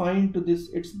just confined to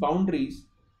its boundaries,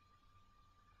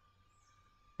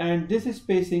 and this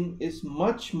spacing is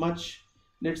much,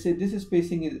 let's say this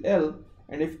spacing is L,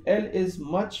 and if L is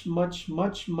much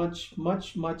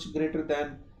greater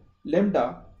than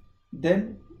lambda,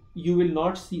 then you will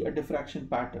not see a diffraction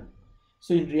pattern.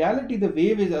 So in reality, the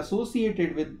wave is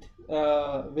associated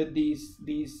with these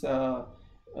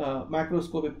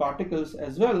macroscopic particles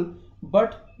as well,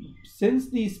 but since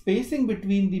the spacing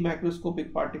between the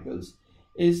macroscopic particles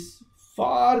is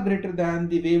far greater than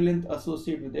the wavelength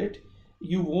associated with it,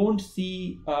 you won't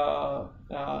see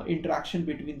interaction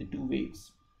between the two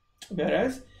waves.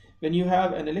 Whereas when you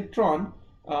have an electron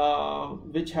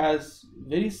which has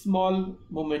very small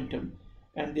momentum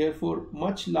and therefore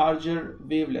much larger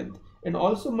wavelength, and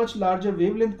also much larger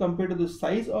wavelength compared to the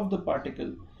size of the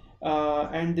particle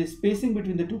and the spacing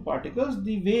between the two particles,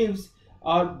 the waves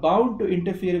are bound to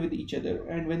interfere with each other,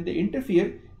 and when they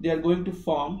interfere, they are going to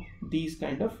form these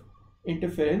kind of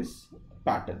interference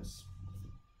patterns.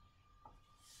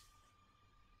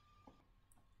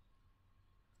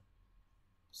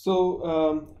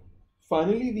 So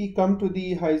finally we come to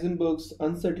the Heisenberg's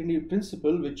uncertainty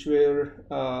principle, which were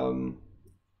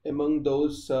among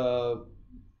those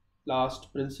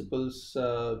last principles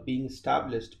being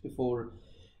established before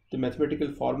the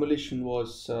mathematical formulation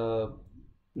was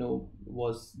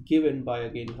was given by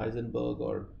again Heisenberg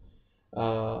or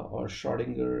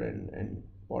Schrödinger and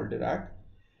Paul Dirac.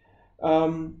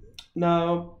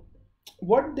 Now,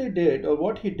 what they did, or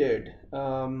what he did,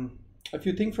 if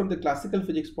you think from the classical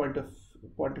physics point of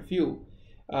view,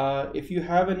 if you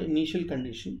have an initial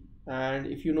condition and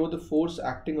if you know the force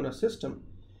acting on a system,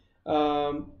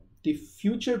 the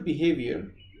future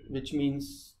behavior, which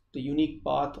means the unique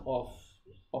path of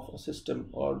a system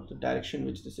or the direction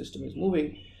which the system is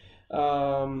moving,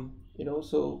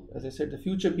 so as I said, the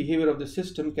future behavior of the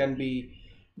system can be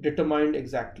determined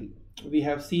exactly. We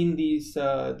have seen these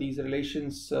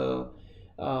relations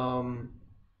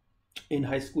in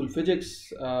high school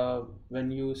physics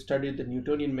when you studied the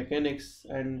Newtonian mechanics,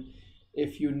 and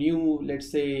if you knew,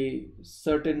 let's say,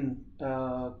 certain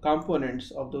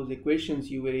components of those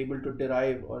equations, you were able to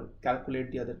derive or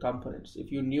calculate the other components.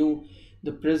 If you knew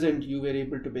the present, you were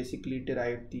able to basically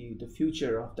derive the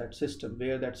future of that system,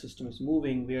 where that system is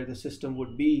moving, where the system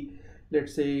would be,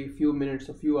 let's say, a few minutes,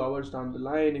 a few hours down the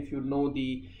line, if you know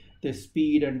the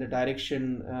speed and the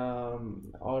direction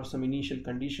or some initial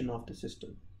condition of the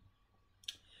system.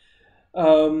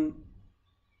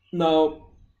 Now,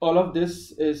 all of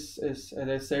this is, as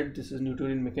I said, this is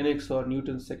Newtonian mechanics, or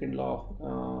Newton's second law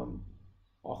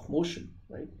of motion,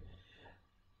 right?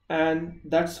 And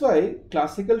that's why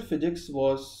classical physics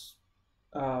was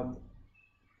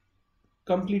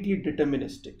completely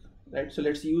deterministic, right? So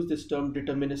let's use this term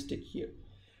deterministic here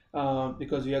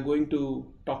because we are going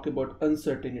to talk about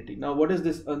uncertainty. Now, what is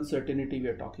this uncertainty we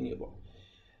are talking about?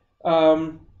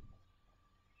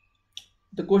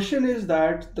 The question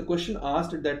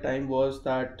asked at that time was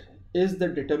that, is the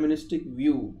deterministic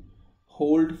view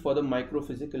hold for the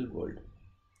microphysical world?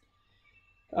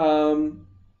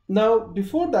 Now,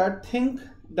 before that, think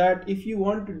that if you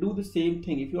want to do the same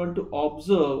thing, if you want to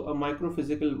observe a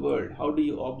microphysical world, how do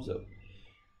you observe?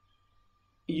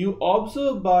 You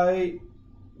observe by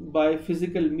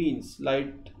physical means,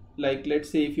 like let's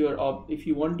say if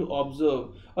you want to observe,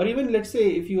 or even let's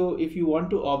say if you want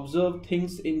to observe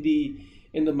things in the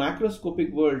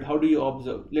macroscopic world, how do you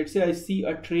observe? Let's say I see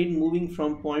a train moving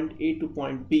from point A to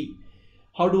point B.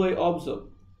 How do I observe?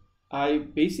 I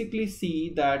basically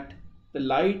see that the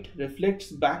light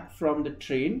reflects back from the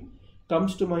train,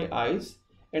 comes to my eyes,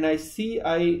 and I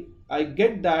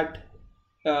get that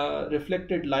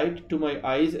reflected light to my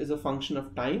eyes as a function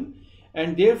of time,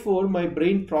 and therefore my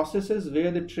brain processes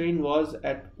where the train was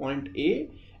at point A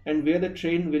and where the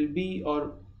train will be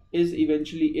or is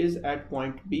eventually is at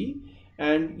point B,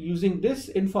 and using this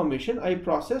information I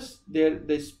process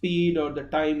the speed or the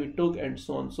time it took and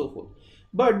so on and so forth.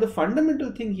 But the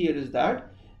fundamental thing here is that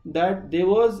there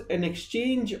was an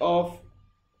exchange of,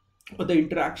 or the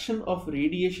interaction of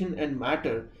radiation and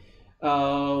matter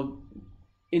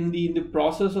in the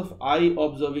process of I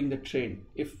observing the train.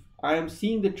 If I am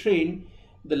seeing the train,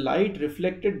 the light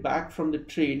reflected back from the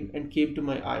train and came to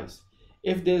my eyes.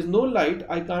 If there is no light,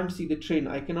 I can't see the train,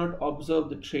 I cannot observe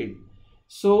the train.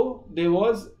 So there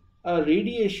was a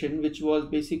radiation which was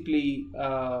basically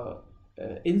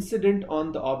incident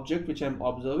on the object which I'm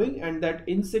observing, and that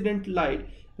incident light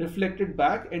reflected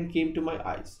back and came to my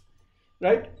eyes,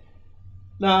 right?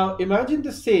 Now imagine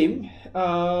the same.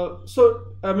 So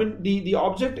I mean the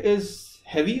object is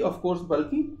heavy, of course,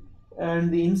 bulky,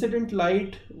 and the incident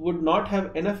light would not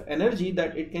have enough energy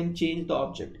that it can change the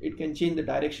object. It can change the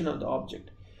direction of the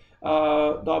object. The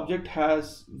object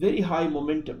has very high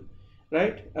momentum,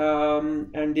 right?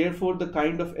 And therefore the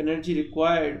kind of energy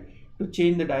required to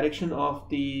change the direction of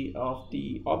the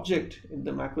object in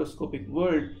the macroscopic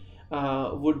world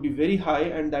would be very high,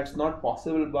 and that's not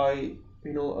possible by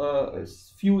a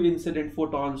few incident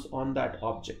photons on that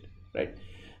object, right?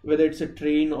 Whether it's a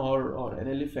train or an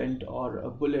elephant or a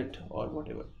bullet or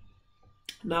whatever.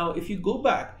 Now if you go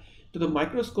back to the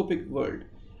microscopic world,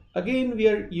 again we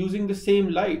are using the same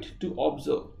light to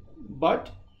observe,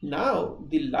 but now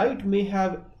the light may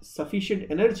have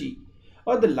sufficient energy,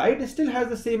 or the light still has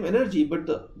the same energy, but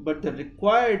the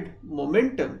required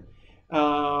momentum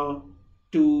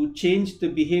to change the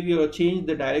behavior or change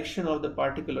the direction of the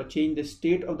particle or change the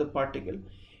state of the particle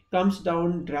comes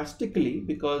down drastically,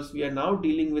 because we are now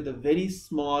dealing with a very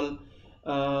small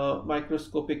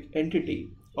microscopic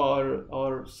entity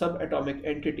or subatomic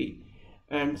entity.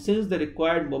 And since the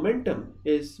required momentum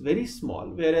is very small,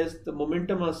 whereas the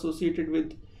momentum associated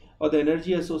with, or the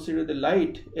energy associated with the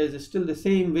light is still the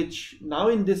same, which now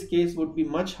in this case would be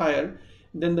much higher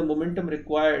than the momentum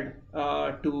required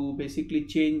to basically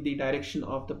change the direction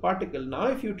of the particle. Now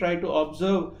if you try to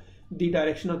observe the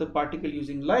direction of the particle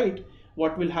using light,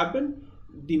 what will happen?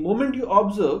 The moment you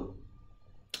observe,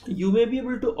 you may be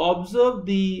able to observe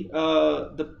the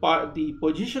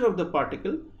position of the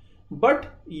particle,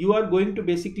 but you are going to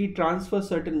basically transfer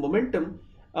certain momentum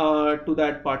to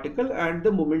that particle, and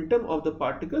the momentum of the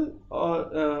particle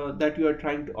that you are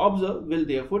trying to observe will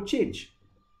therefore change.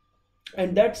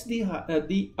 And that's the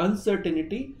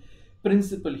uncertainty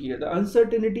principle here, the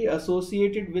uncertainty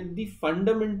associated with the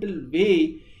fundamental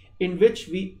way in which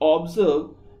we observe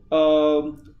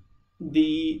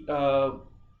the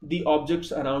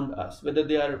objects around us, whether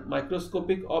they are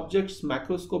microscopic objects,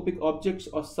 macroscopic objects,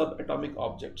 or subatomic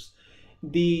objects.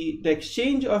 The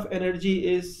exchange of energy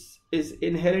is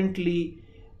inherently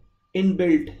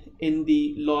inbuilt in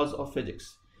the laws of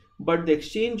physics, but the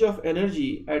exchange of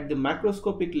energy at the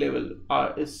macroscopic level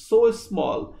is so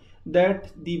small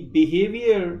that the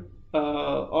behavior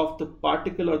of the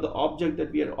particle or the object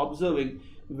that we are observing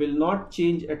will not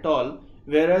change at all,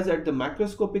 whereas at the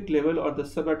macroscopic level or the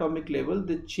subatomic level,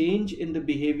 the change in the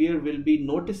behavior will be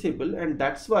noticeable. And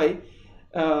that's why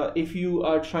if you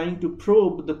are trying to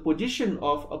probe the position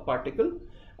of a particle,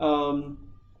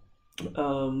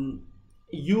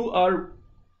 you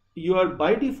are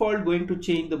by default going to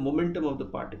change the momentum of the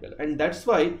particle, and that's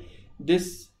why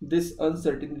this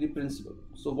uncertainty principle.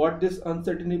 So what this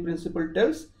uncertainty principle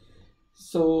tells,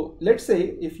 so let's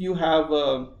say if you have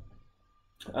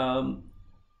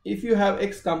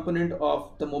x component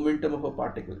of the momentum of a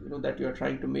particle, that you are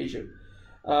trying to measure,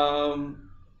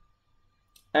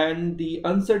 and the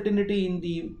uncertainty in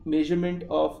the measurement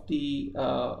of the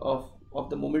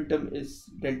momentum is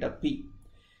delta p,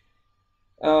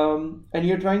 and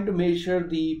you're trying to measure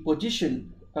the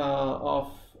position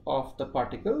of the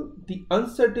particle, the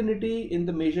uncertainty in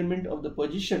the measurement of the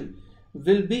position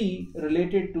will be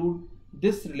related to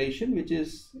this relation, which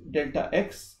is delta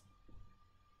x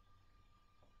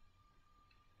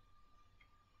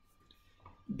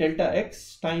delta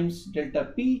x times delta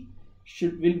p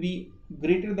will be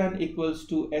greater than equals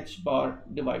to h bar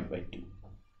divided by 2.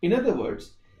 In other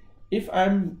words, if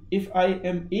I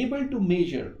am able to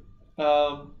measure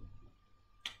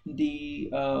the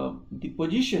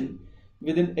position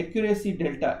with an accuracy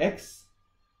delta x,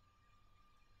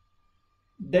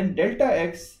 then delta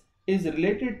x is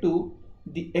related to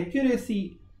the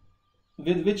accuracy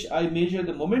with which I measure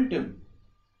the momentum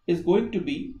is going to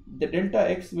be, the delta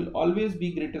x will always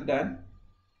be greater than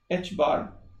h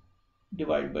bar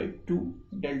divided by 2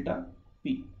 delta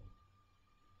p.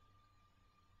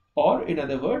 Or in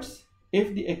other words,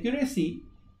 if the accuracy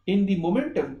in the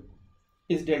momentum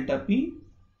is delta p,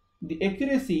 the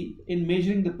accuracy in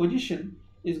measuring the position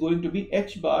is going to be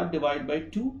h bar divided by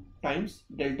 2 times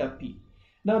delta p.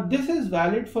 Now this is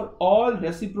valid for all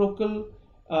reciprocal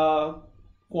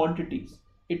quantities.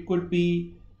 It could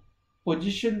be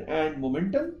position and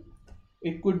momentum,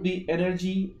 it could be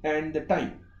energy and the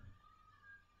time.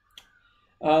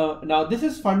 Now this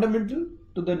is fundamental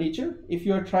to the nature. If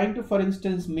you are trying to, for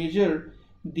instance, measure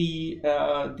the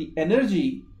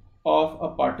energy of a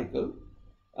particle,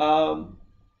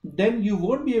 then you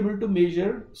won't be able to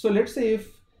measure. So let's say if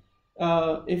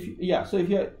you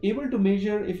are able to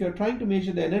measure, if you are trying to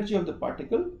measure the energy of the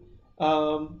particle,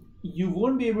 you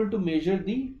won't be able to measure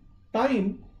the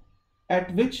time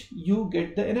at which you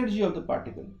get the energy of the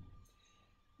particle.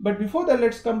 But before that,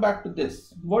 let's come back to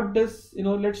this. What does,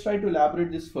 let's try to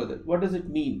elaborate this further. What does it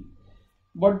mean?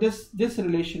 What this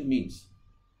relation means?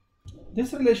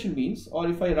 This relation means, or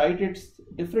if I write it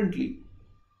differently,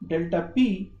 delta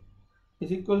P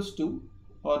is equals to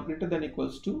or greater than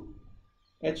equals to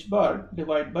h bar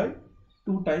divided by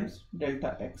 2 times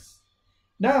delta x.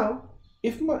 Now,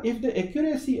 if the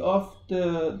accuracy of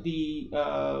the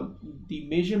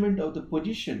measurement of the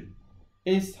position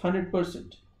is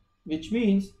 100%, which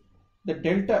means the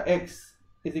delta x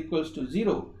is equals to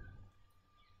 0,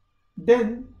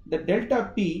 then the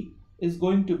delta p is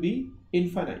going to be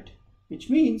infinite,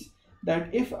 which means that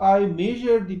if I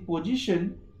measure the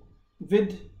position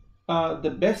with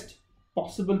the best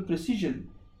possible precision,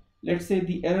 let's say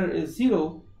the error is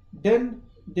 0, then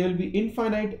there will be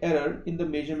infinite error in the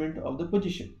measurement of the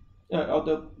position of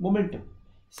the momentum.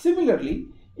 Similarly,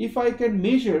 if I can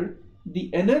measure the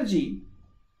energy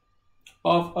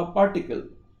of a particle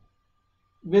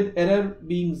with error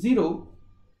being 0,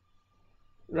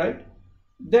 right,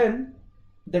 then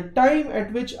the time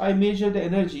at which I measure the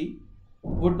energy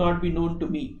would not be known to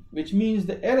me, which means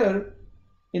the error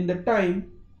in the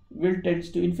time will tend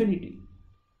to infinity.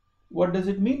 What does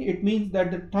it mean? It means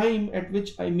that the time at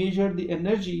which I measure the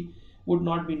energy would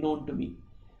not be known to me.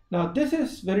 Now this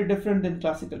is very different than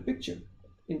classical picture.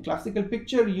 In classical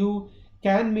picture, you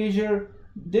can measure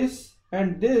this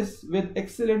and this with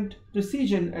excellent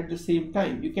precision at the same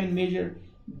time. You can measure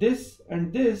this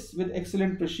and this with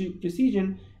excellent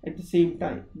precision at the same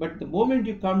time. But the moment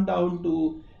you come down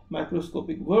to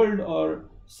macroscopic world or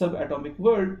subatomic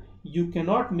world, you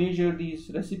cannot measure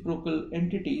these reciprocal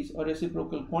entities or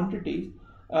reciprocal quantities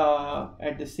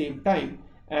at the same time,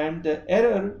 and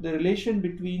the relation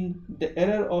between the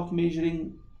error of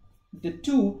measuring the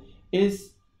two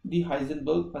is the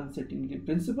Heisenberg uncertainty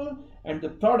principle, and the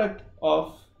product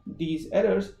of these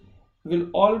errors will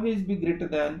always be greater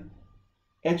than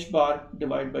h bar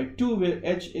divided by 2, where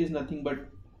h is nothing but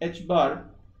h bar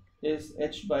is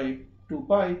h by 2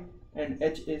 pi and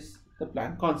h is the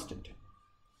Planck constant.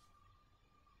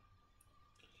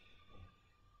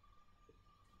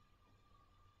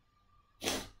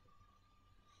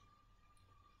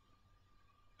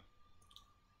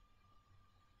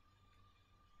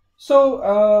 So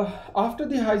after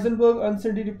the Heisenberg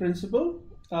uncertainty principle,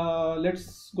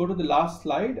 let's go to the last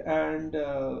slide, and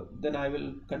then I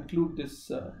will conclude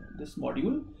this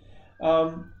module.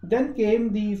 Then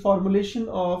came the formulation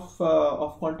of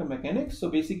quantum mechanics. So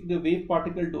basically, the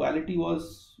wave-particle duality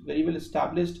was very well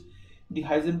established. The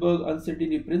Heisenberg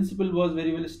uncertainty principle was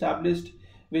very well established,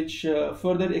 which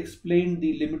further explained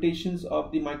the limitations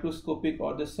of the microscopic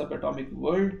or the subatomic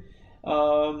world.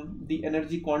 The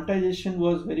energy quantization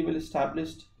was very well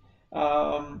established.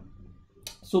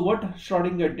 So what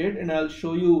Schrödinger did, and I'll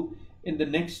show you in the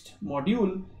next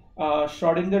module,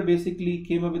 Schrödinger basically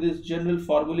came up with this general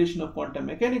formulation of quantum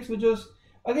mechanics, which was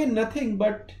again nothing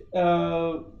but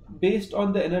based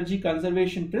on the energy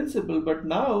conservation principle. But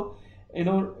now,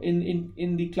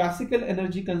 in the classical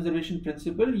energy conservation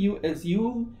principle, you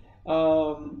assume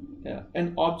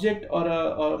an object or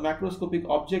a macroscopic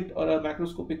object or a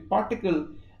macroscopic particle.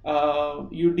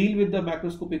 You deal with the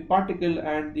macroscopic particle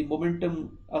and the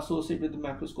momentum associated with the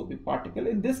macroscopic particle.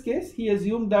 In this case, he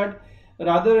assumed that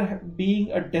rather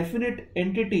being a definite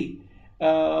entity,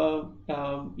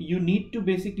 you need to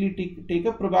basically take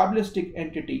a probabilistic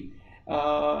entity,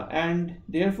 and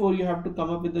therefore you have to come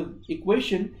up with an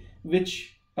equation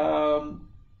which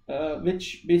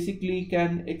basically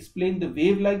can explain the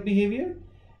wave-like behavior,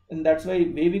 and that's why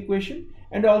wave equation,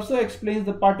 and also explains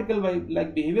the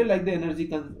particle-like behavior, like the energy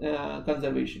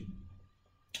conservation.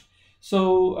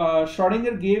 So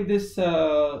Schrodinger gave this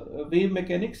wave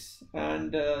mechanics,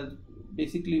 and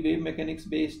basically wave mechanics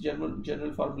based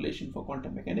general formulation for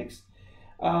quantum mechanics.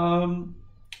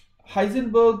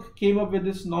 Heisenberg came up with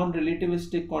this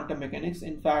non-relativistic quantum mechanics.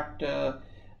 In fact,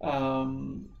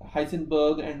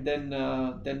 Heisenberg and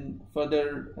then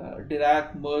further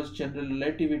Dirac merged general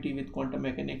relativity with quantum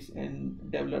mechanics and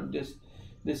developed this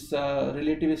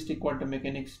relativistic quantum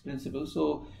mechanics principle.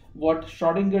 So what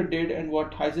Schrodinger did and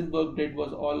what Heisenberg did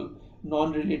was all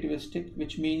non-relativistic,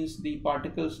 which means the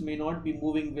particles may not be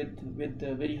moving with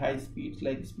very high speeds,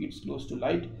 like speeds close to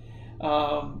light,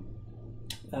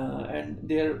 and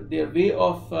their way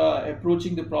of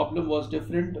approaching the problem was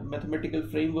different. Mathematical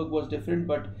framework was different,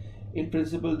 but in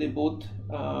principle they both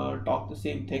talk the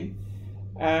same thing.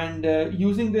 And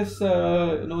using this,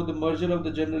 the merger of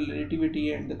the general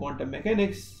relativity and the quantum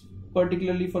mechanics,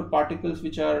 particularly for particles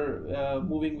which are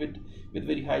moving with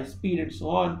very high speed and so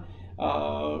on,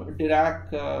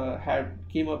 Dirac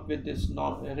came up with this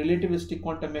relativistic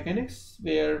quantum mechanics,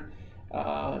 where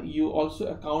you also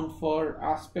account for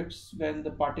aspects when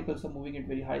the particles are moving at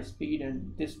very high speed,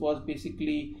 and this was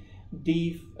basically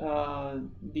the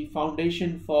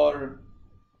foundation for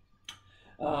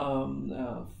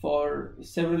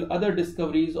several other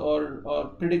discoveries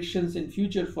or predictions in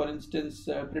future. For instance,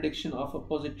 prediction of a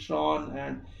positron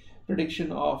and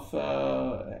prediction of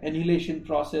annihilation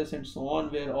process and so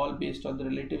on were all based on the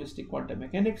relativistic quantum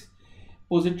mechanics.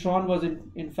 Positron was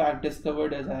in fact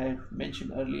discovered, as I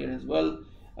mentioned earlier as well,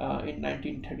 in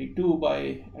 1932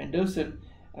 by Anderson,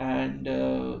 and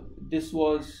this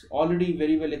was already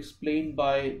very well explained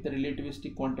by the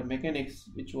relativistic quantum mechanics,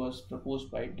 which was proposed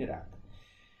by Dirac.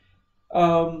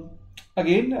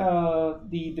 Again,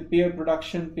 the pair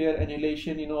production, pair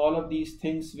annihilation, all of these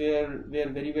things were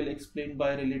very well explained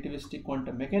by relativistic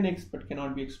quantum mechanics, but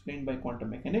cannot be explained by quantum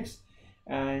mechanics.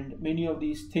 And many of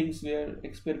these things were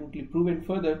experimentally proven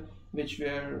further, which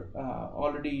were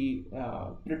already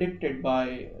predicted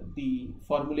by the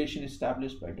formulation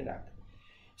established by Dirac.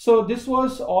 So this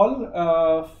was all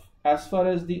as far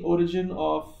as the origin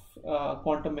of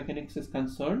quantum mechanics is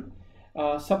concerned.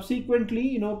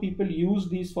 Subsequently, people use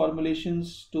these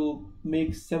formulations to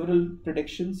make several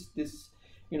predictions. This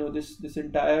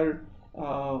entire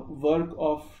work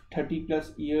of 30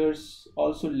 plus years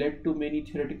also led to many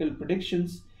theoretical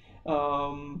predictions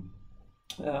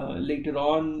later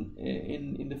on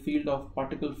in the field of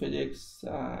particle physics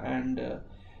and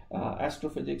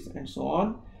astrophysics and so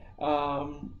on.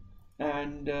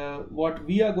 What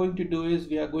we are going to do is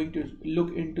we are going to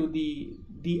look into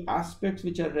the aspects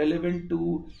which are relevant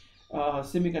to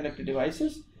semiconductor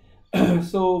devices.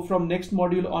 So from next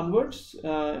module onwards,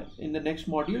 in the next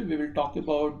module we will talk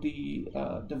about the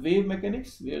wave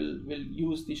mechanics. We'll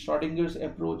use the Schrodinger's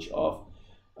approach of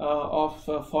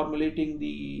formulating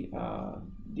the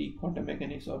quantum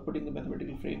mechanics, or putting the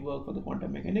mathematical framework for the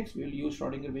quantum mechanics. We'll use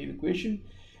Schrodinger wave equation.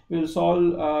 We'll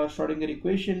solve Schrodinger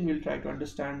equation. We'll try to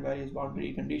understand various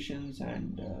boundary conditions,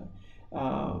 and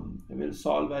we'll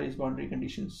solve various boundary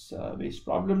conditions based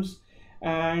problems.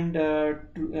 And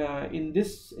in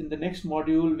the next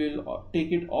module, we'll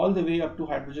take it all the way up to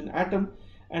hydrogen atom,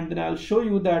 and then I'll show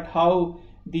you that how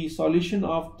the solution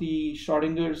of the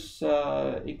Schrodinger's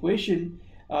equation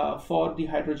for the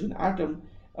hydrogen atom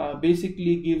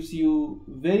basically gives you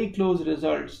very close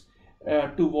results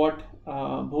to what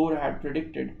Bohr had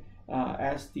predicted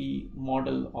as the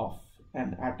model of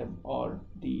an atom, or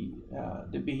the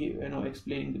behavior,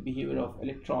 explaining the behavior of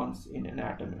electrons in an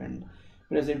atom and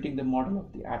presenting the model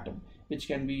of the atom, which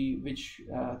can be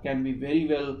very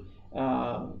well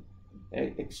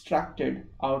extracted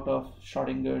out of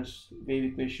Schrodinger's wave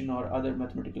equation or other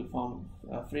mathematical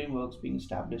frameworks being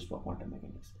established for quantum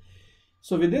mechanics.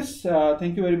 So with this,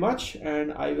 thank you very much,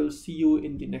 and I will see you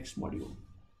in the next module.